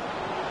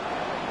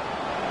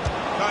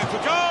 Time for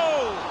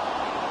goal!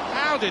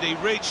 How did he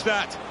reach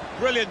that?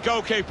 Brilliant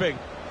goalkeeping.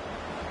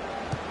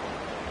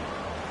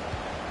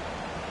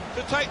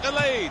 To take the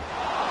lead.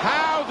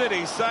 How did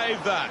he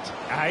save that?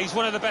 He's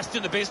one of the best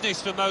in the business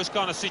for those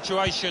kind of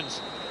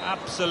situations.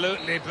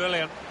 Absolutely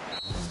brilliant.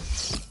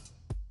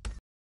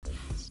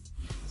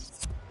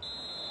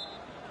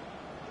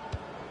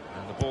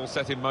 And the ball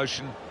set in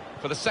motion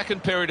for the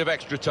second period of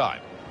extra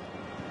time.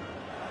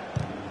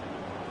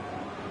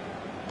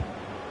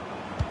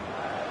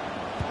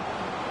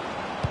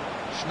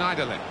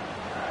 Schneiderlin.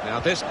 Now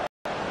this... Shot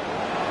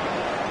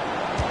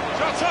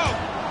on!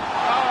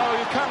 Oh,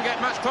 you can't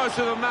get much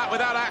closer than that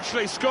without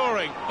actually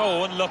scoring.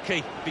 Oh,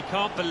 unlucky. He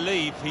can't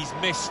believe he's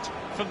missed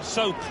from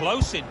so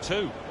close in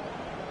too.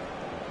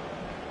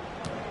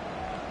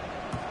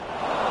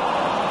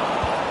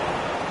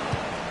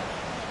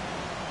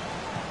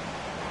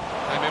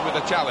 Came in with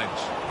a challenge.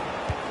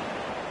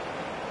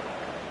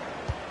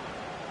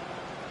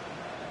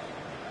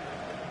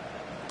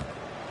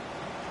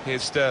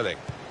 Here's Sterling.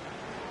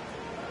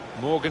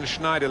 Morgan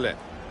Schneiderlin.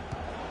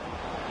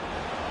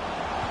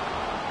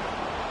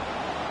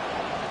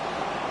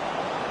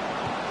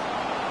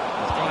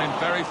 He's gone in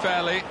very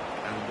fairly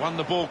and won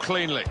the ball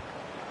cleanly.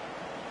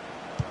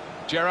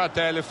 Gerard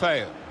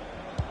Deulofeu.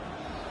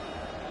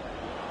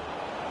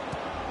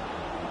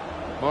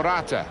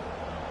 Morata.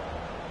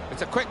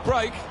 It's a quick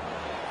break.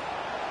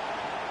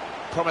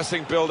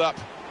 Promising build-up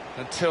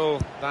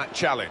until that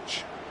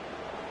challenge.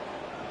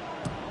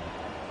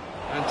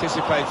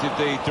 Anticipated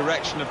the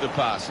direction of the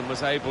pass and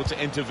was able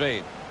to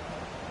intervene.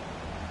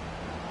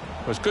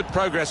 It was good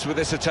progress with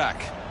this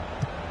attack.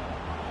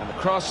 And the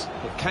cross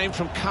that came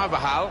from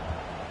Carvajal.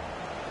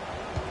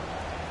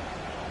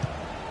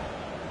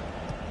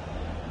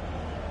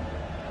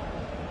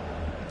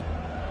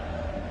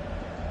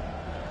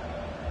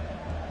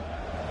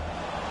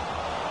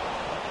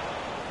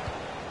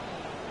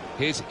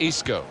 Here's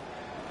Isco.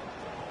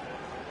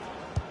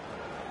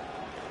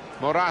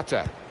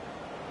 Morata.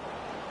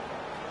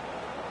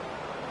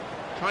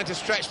 Trying to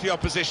stretch the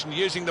opposition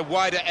using the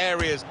wider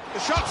areas. The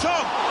shot's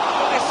on!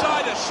 The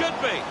decider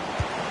should be.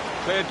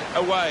 Cleared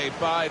away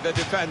by the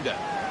defender.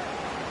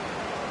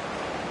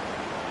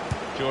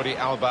 Jordi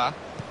Alba.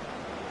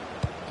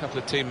 A couple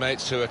of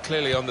teammates who are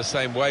clearly on the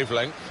same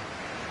wavelength.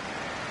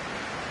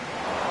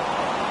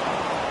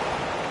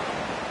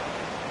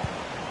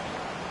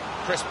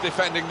 Crisp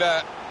defending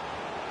there.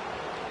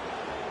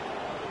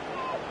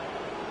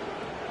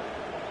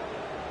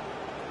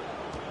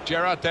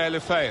 Gerard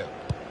Deulofeu.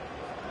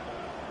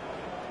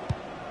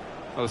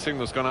 Well, the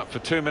signal's gone up for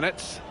 2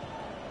 minutes.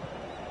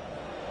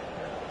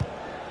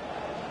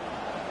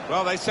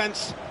 Well, they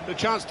sense the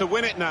chance to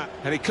win it now.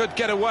 And he could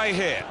get away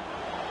here.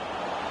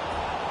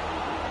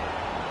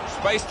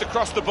 Spaced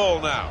across the ball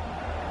now.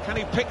 Can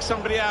he pick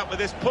somebody out with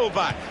this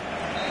pullback?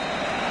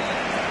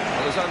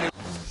 Well, there's only...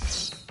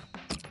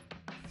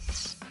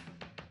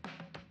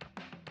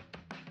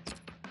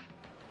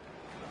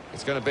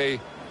 It's going to be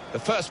the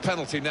first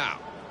penalty now.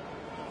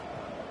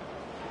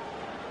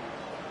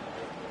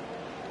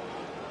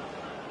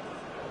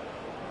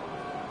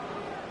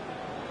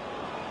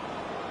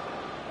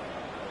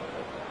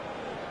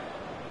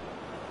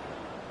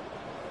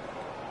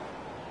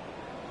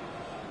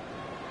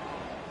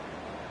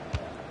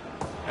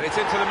 And it's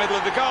into the middle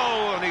of the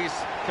goal, and he's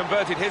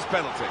converted his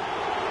penalty.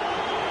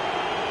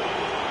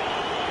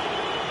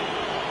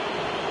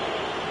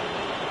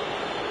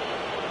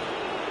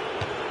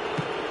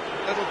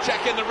 Little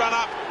check in the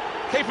run-up.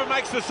 Keeper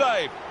makes the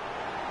save.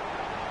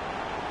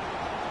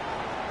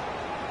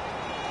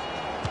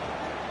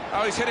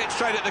 Oh, he's hit it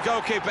straight at the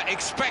goalkeeper,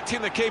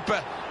 expecting the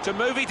keeper to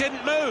move. He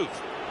didn't move.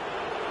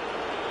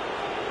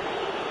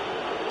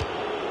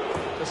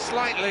 A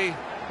slightly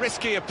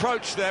risky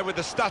approach there with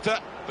the stutter,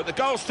 but the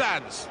goal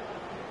stands.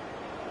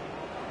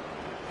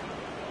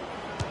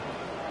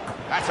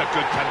 That's a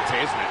good penalty,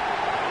 isn't it?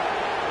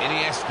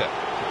 Iniesta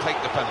to take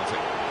the penalty.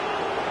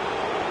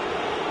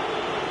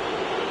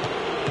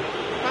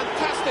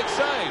 Fantastic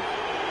save.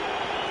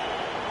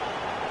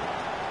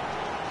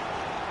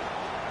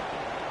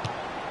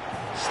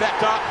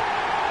 Stepped up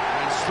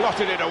and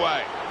slotted it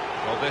away.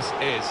 Well, this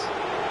is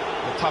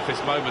the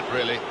toughest moment,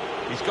 really.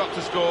 He's got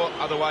to score,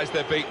 otherwise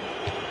they're beaten.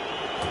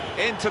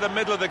 Into the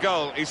middle of the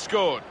goal, he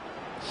scored.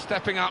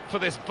 Stepping up for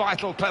this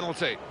vital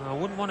penalty. I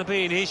wouldn't want to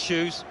be in his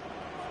shoes.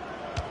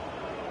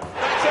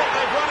 That's it,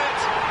 they've won it.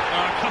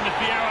 Cometh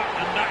the hour,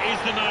 and that is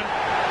the man.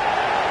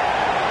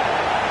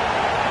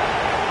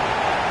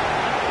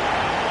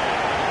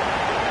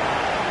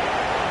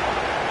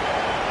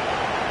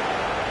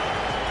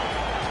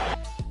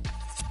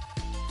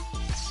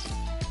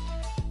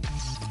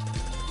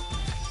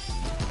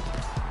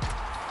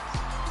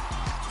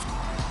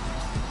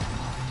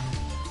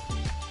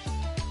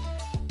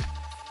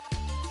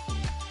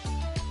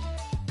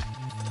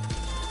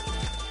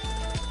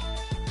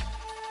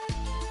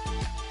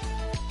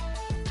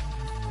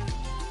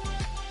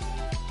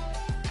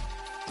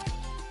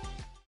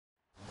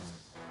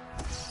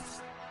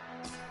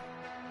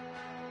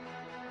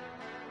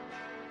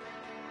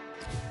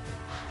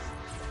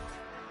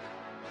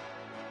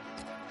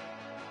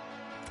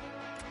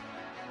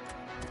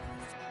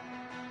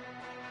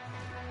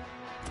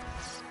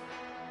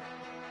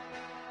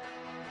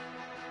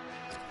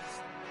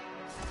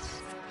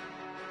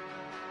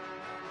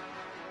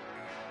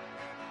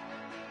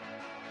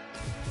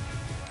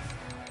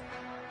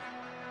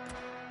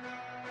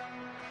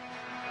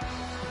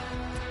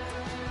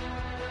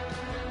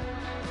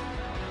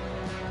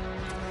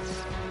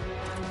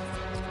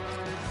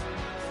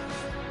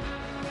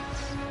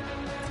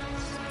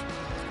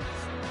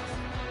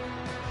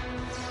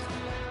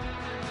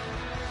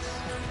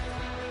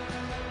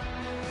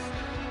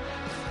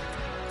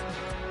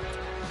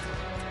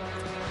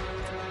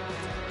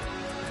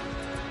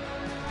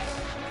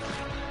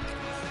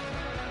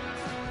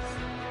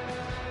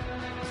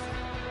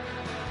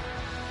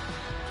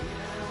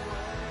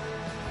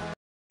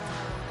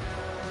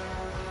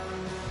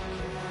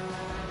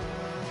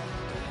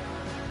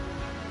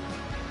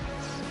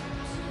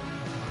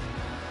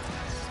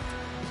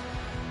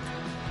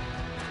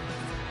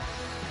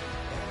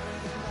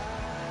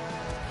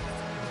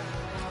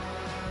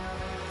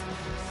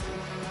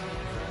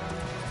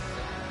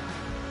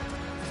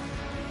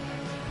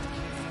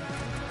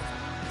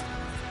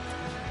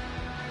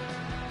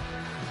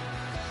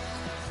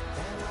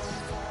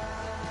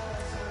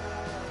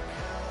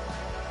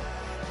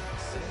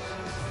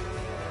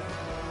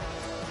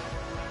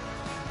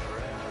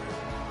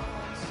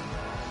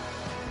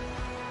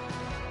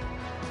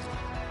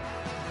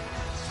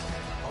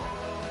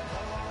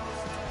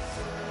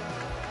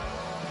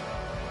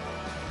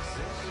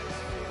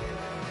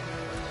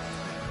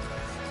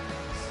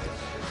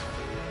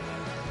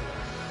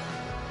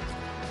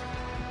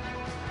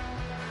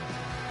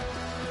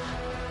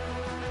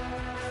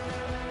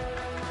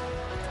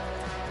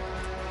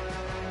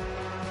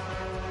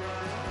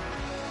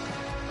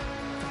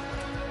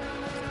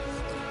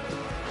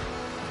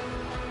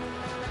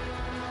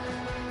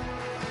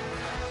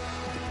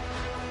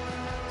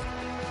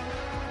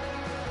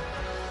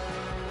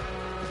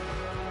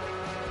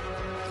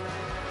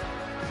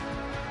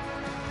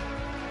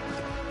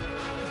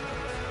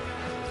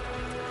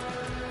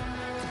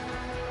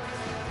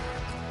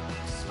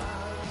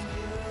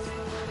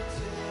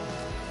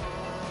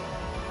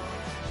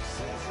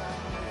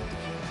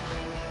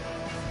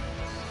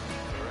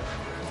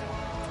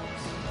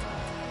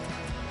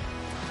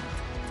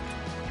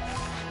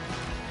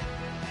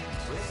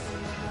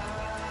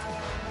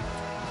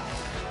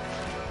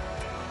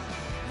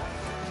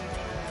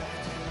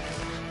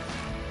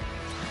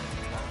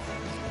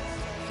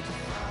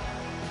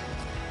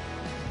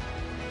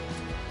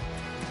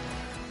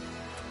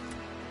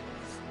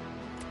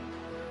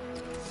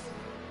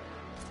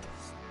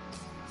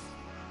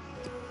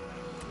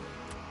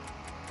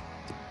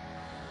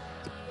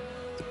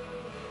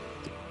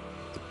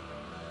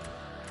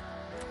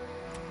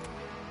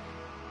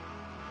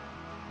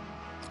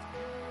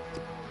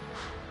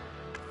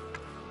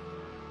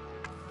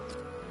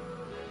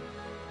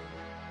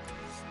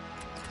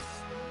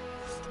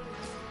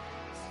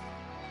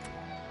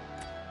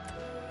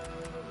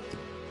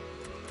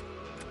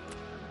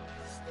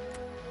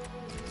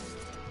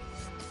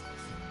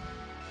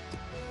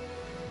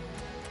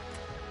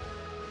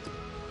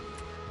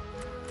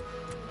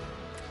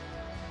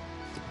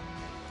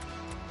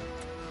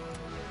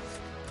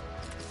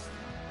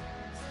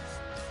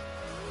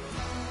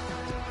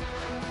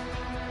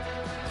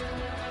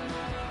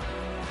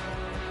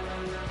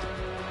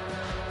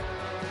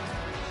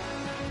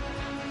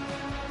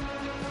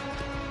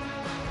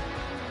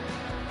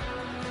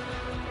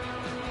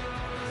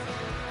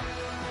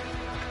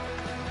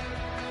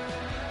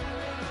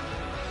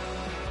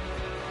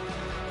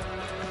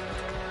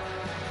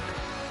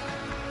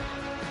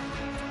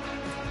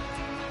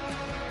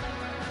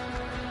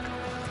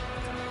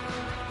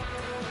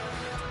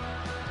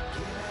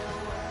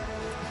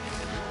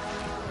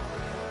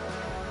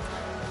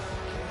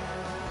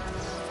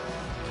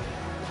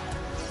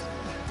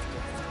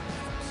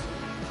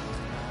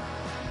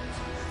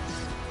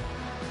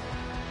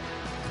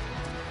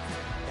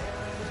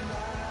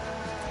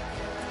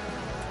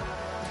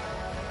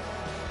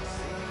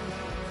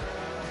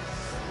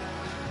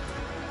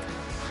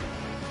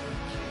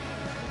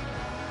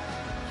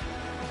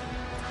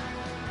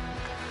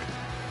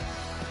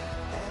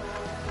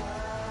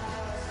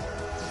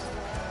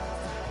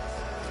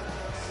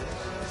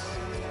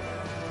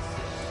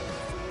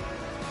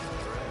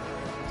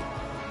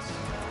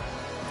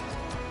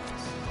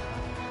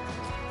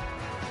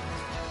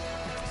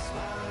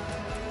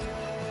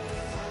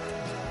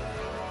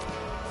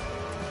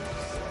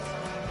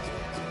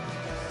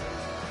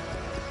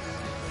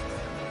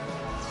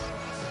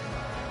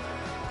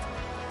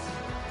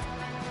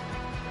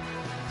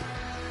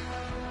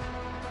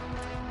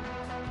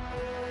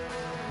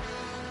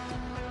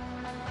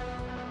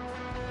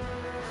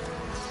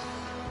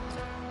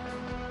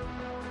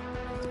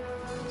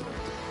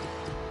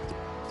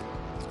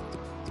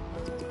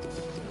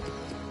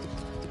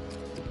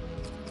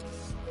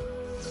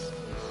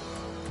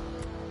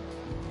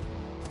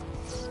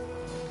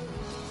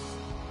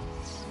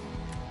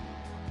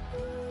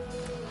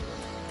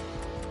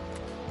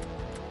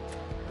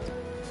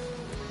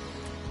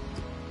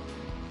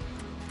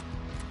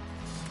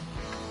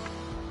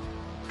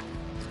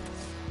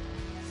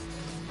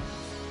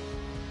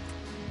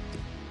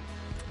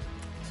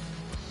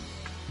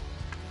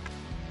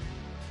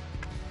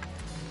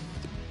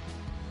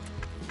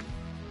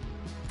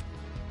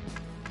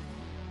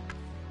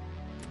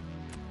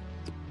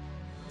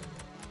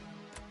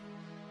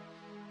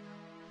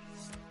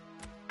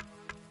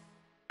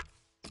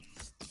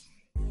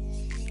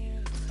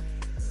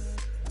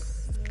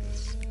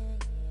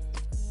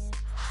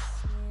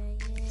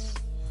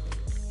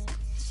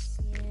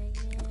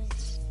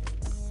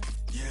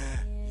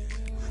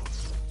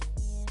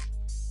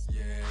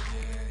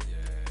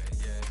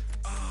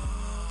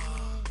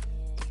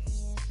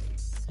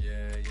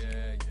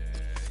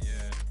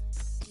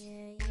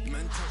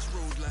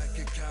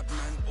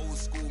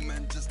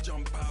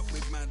 jump out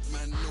with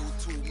madman. No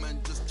tool, man,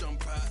 just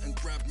jump out and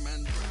grab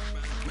man.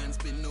 Man's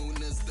been known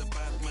as the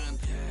bad man.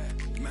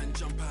 Yeah, man,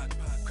 jump out,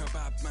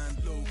 kebab man.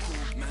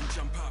 Local, man,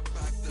 jump out,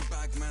 bag the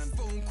bag man.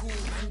 Phone call,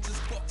 man,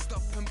 just boxed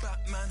up and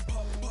Batman.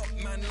 Pop,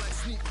 man, like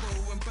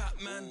Sneakbo and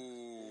Batman.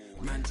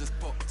 Man just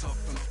popped up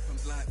and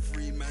like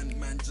free man.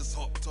 Man just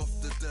hopped off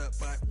the dirt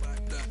bike.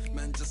 That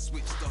man just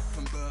switched up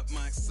and burnt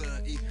Mike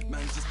 30.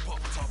 Man just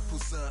popped up,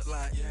 cert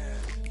like yeah.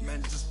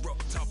 Man just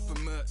rocked up and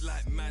murked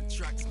like mad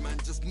tracks. Man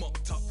just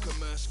mocked up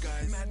commercial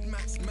guys. Mad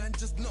Max man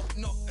just knock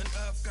and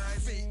earth guys.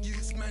 Fake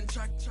use man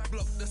track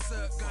block the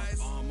cert guys.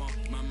 Armor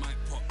man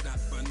might pop that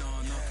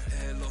banana.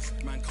 Hair loss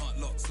man can't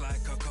locks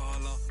like a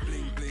Carla.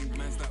 Bling bling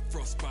man's that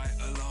frostbite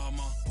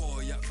alarma.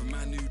 Pour yak from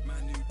Manu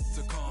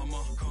to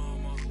karma.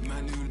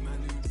 Manu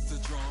to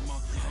drama.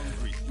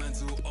 Hungry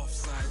man's all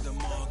offside the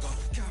marga.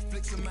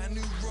 Catholics a man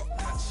who rock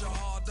that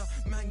shahada.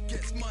 Man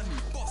gets money,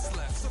 boss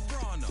like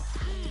soprano.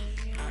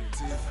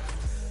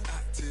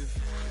 Active.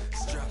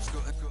 Straps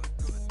got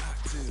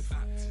active.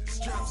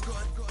 Straps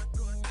got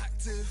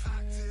active.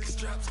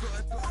 Straps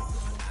got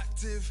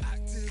active.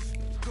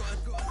 Got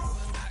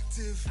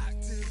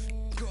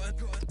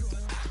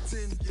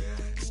acting.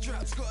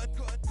 Straps got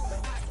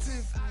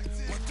active.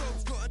 My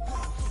dog's got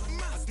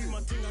massive. Do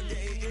my thing, I get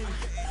it in.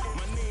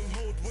 My name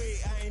hold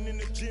weight, I ain't in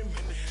the gym.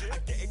 I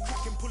get it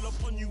cracking, pull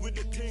up on you with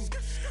the ting.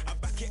 I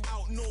back it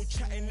out, no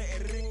chatting, let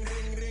it ring.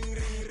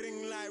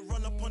 Like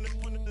run up on it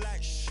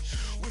like shh.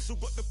 Whistle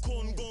got the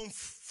corn going.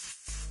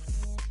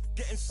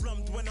 Getting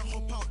slummed when I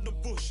hop out the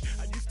bush.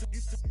 I used to.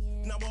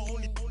 Now I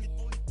only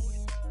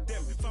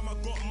them. Fam, I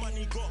got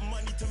money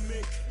to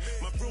make.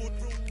 My road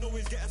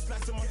always get a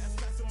slice of my.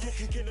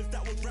 Talking killers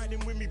that was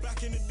riding with me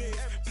back in the days.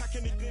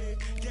 Packing the day,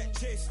 get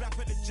chased, slap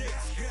at the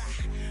jakes.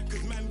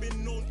 Cause man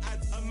been known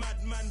as a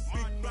madman.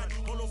 Big bad,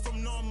 hollow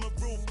from Nama,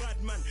 real bad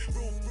man.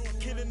 Real,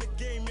 killing the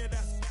game, yeah,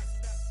 that's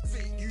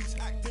fake youths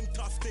acting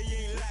tough, they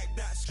ain't like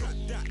that. Strap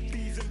that,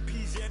 B's and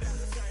P's, yeah,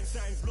 that's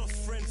signs. Lost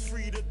friends,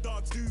 free the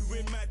dogs,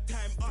 doing mad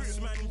time. Us,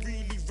 man,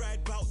 really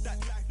ride bout that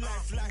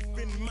life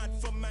been mad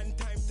for man,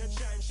 time to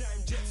shine.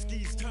 Jet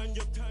skis, turn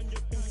your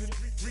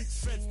reach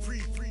feds,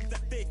 breathe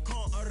that they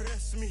can't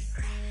arrest me.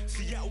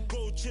 Seattle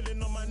gold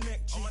chilling on my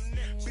neck, G.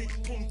 Big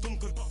pum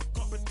cause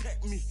can't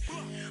protect me.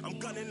 I'm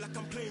gunning like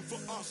I'm playing for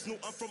Arsenal.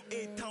 I'm from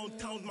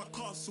town's my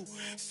castle.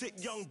 Sick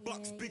young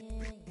bucks, big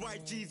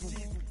YG's.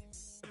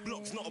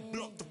 Blocks, not a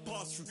block to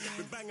pass through.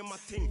 Been banging my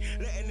ting,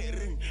 letting it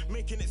ring,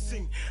 making it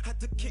sing. Had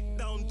to kick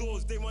down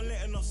doors, they weren't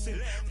letting us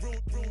in. Roll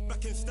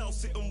back in style,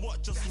 sit and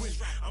watch us win.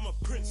 I'm a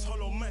prince,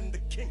 hollow man, the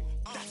king.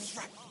 That's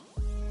right.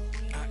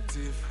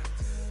 Active.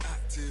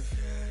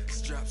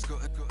 Straps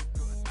got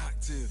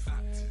active.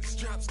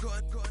 Straps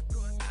got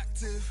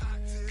active.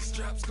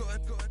 Straps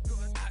got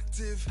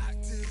active.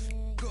 Acting.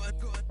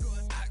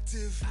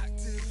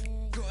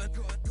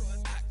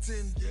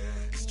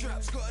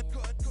 Straps got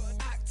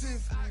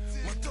active.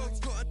 My dog's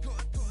got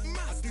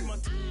massive.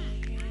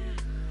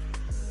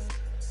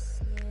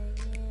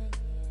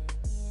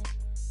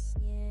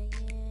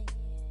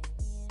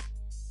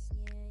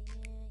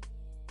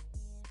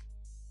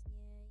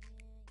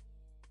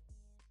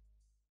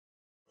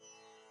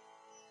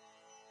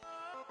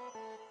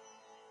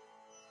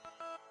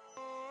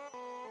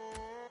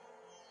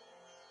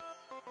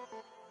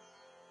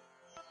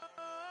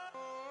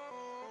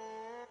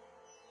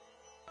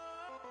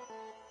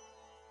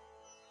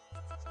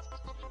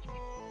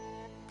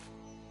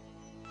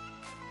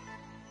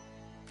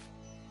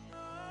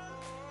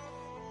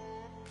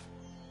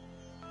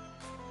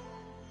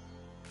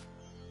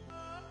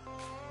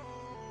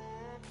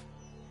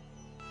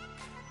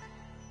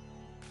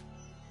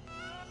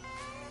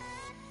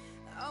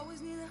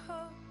 Always need a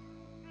hope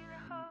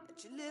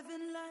that you're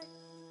living life.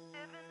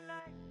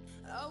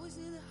 I always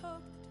need a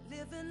hope that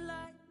you're living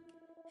life.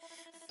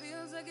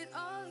 Feels like it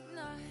all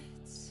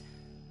ignites.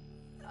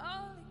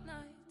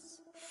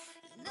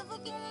 Never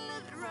gonna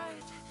live it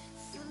right.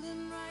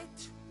 Feeling right,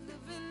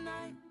 living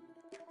right.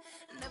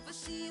 Never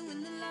see you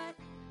in the light.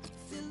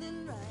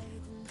 Feeling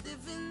right,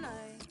 living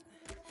right.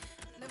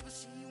 Never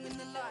see you in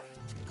the light.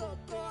 Go,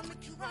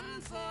 make you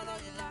run for all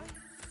your life.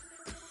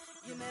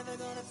 You're never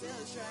gonna feel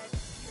it's right.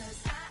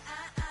 Cause I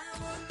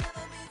will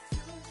never be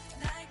through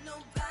like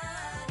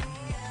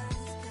nobody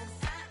else. Cause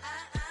I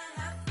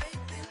have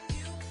faith in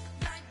you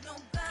like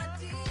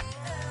nobody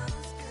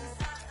else. Cause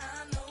I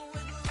know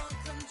it will all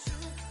come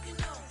true. You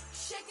know,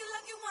 shake it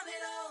like you want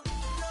it all.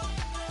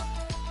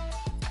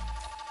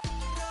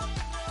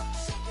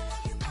 Shake it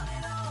like you want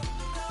it all.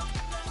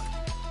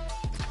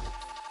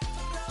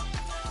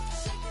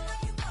 Shake it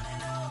like you want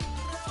it all.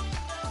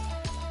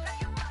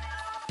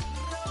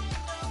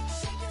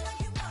 Shake it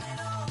like you want it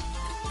all.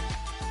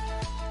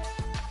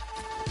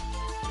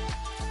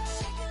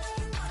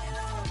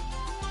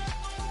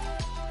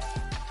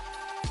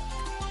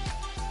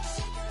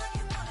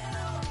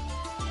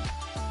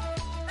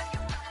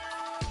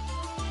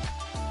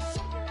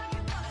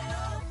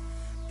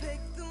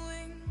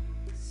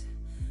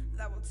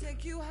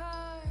 Take you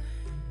high.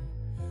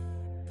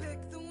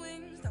 Pick the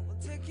wings that will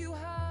take you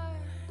high.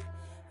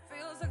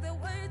 Feels like they're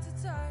way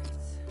too tight.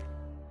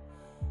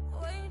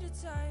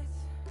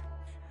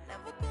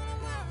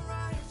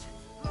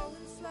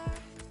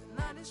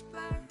 is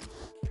black.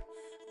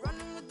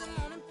 Running with the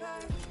morning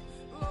pack,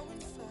 blowing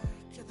flag,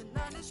 yeah, the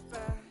night is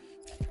back.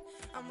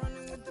 I'm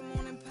running with the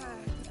morning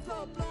pack. The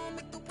floor blown,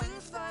 make the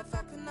wings fly, if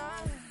I could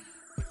not.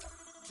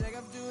 Check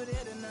up, do it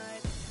here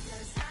tonight.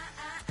 Cause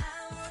I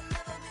will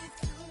never be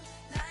through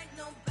like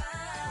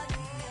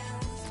nobody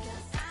else.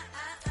 Cause I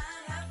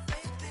have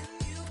faith in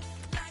you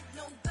like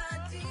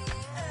nobody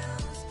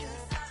else.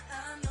 Cause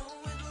I know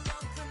it will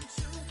all come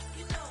true.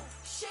 You know,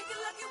 shake it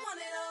like you want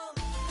it all.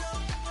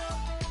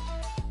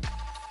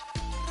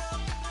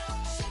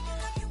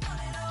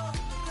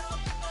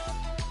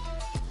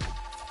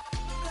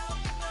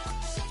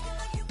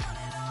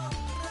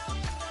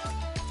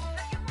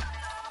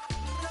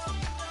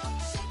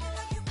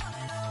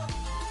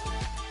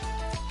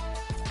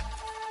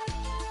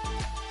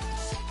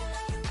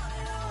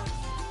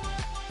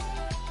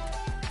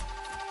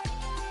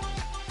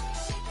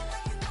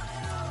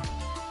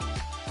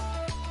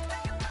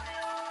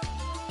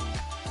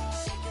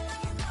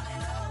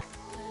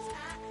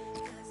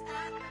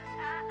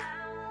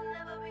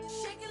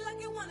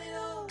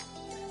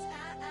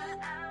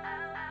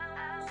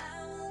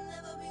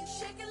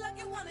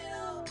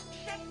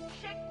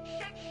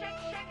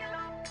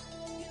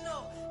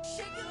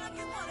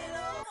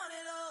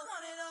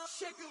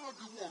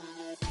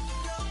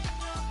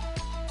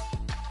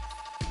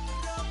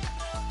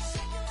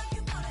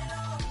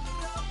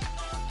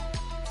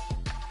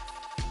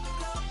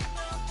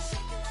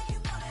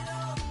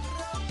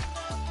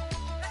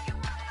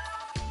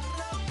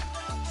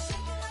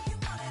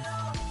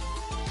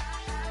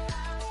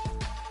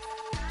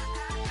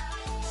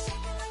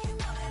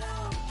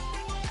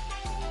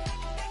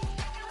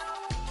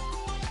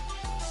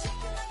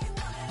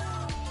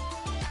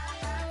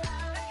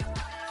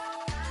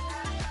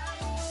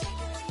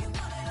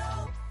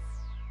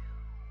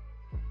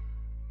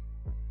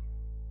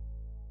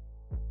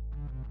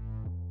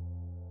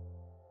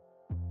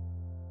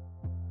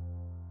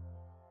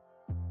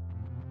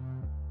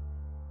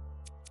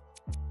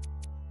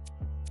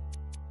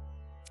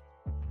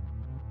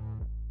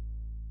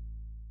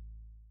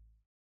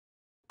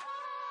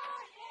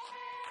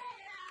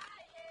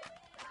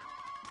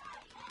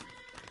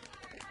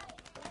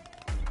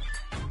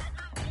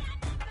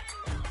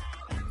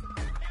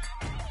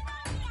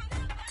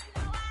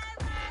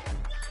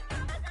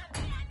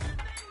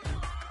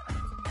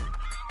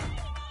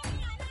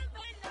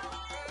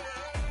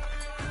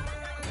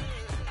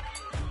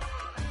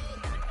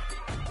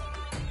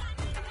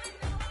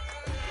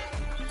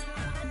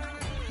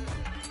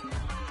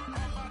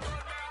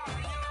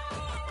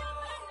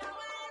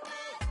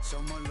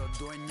 Somos los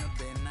dueños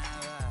de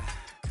nada,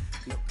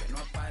 los que no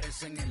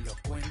aparecen en los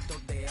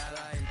cuentos de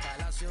hadas. El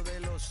palacio de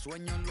los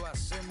sueños lo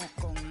hacemos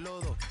con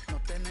lodo. No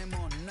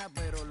tenemos nada,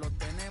 pero lo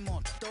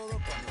tenemos todo.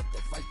 Cuando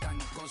te faltan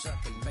cosas,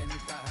 te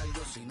inventas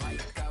algo. Si no hay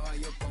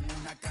caballo con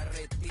una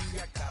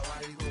carretilla,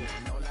 cabalgo.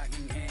 No las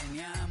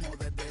ingeniamos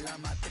desde la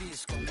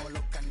matriz, como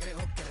los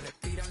cangrejos que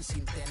respiran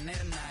sin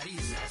tener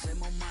nariz.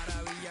 Hacemos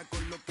maravilla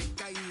con lo que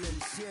cae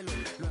del cielo.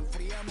 Lo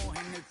enfriamos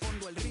en el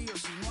fondo del río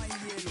si no hay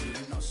hielo.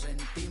 Y nos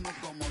sentimos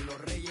como los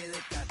reyes de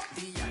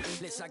Castilla.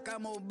 Le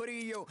sacamos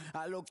brillo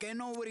a lo que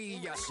no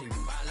brilla. Sin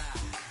balas,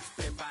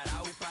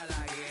 preparados para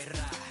la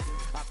guerra.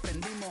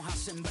 Aprendimos a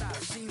sembrar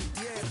sin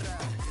tierra.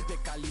 De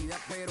calidad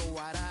pero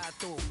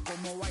barato.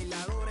 Como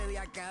bailadores de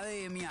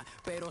academia,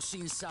 pero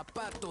sin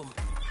zapatos.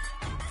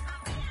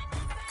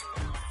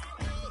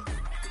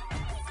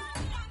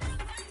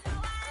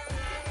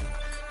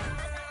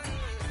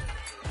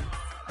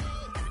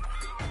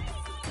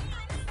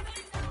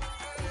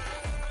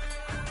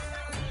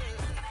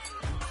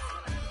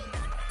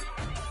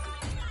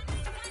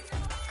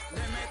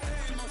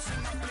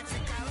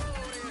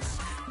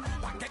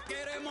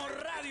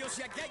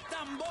 Si aquí hay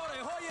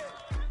tambores, oye,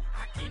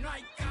 aquí no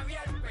hay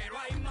caviar, pero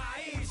hay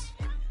maíz.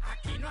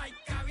 Aquí no hay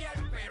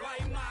caviar, pero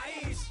hay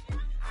maíz.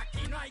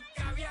 Aquí no hay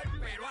caviar,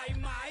 pero hay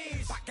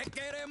maíz. ¿Para qué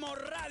queremos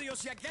radio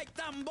si aquí hay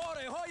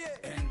tambores, oye?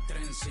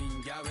 Entren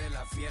sin llave,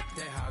 la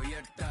fiesta es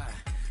abierta.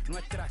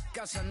 Nuestras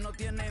casas no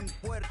tienen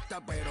puerta,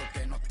 pero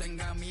que nos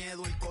tenga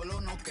miedo el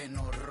colono que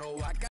nos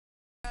roba. Acá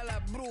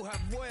las brujas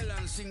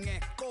vuelan sin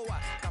escoba,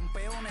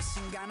 campeones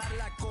sin ganar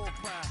la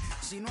copa.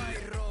 Si no hay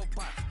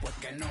ropa, pues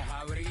que nos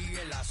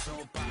abrigue la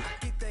sopa.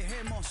 Aquí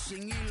tejemos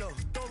sin hilos,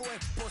 todo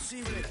es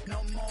posible.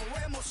 Nos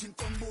movemos sin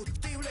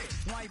combustible.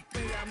 No hay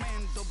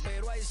pegamento,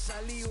 pero hay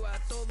saliva,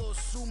 todo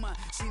suma.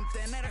 Sin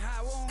tener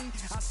jabón,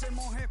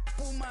 hacemos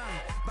espuma.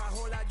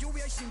 Bajo la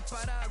lluvia y sin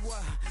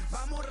paraguas,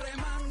 vamos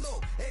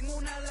remando en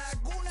una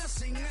laguna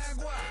sin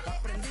agua.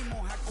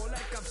 Aprendimos a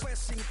colar café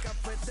sin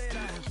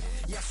cafetera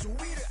y a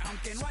subir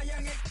aunque no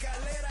hayan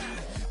escaleras.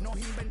 Nos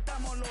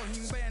inventamos los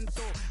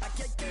inventos.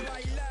 Aquí hay que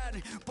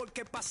bailar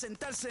porque para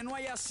sentarse no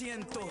hay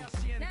asiento.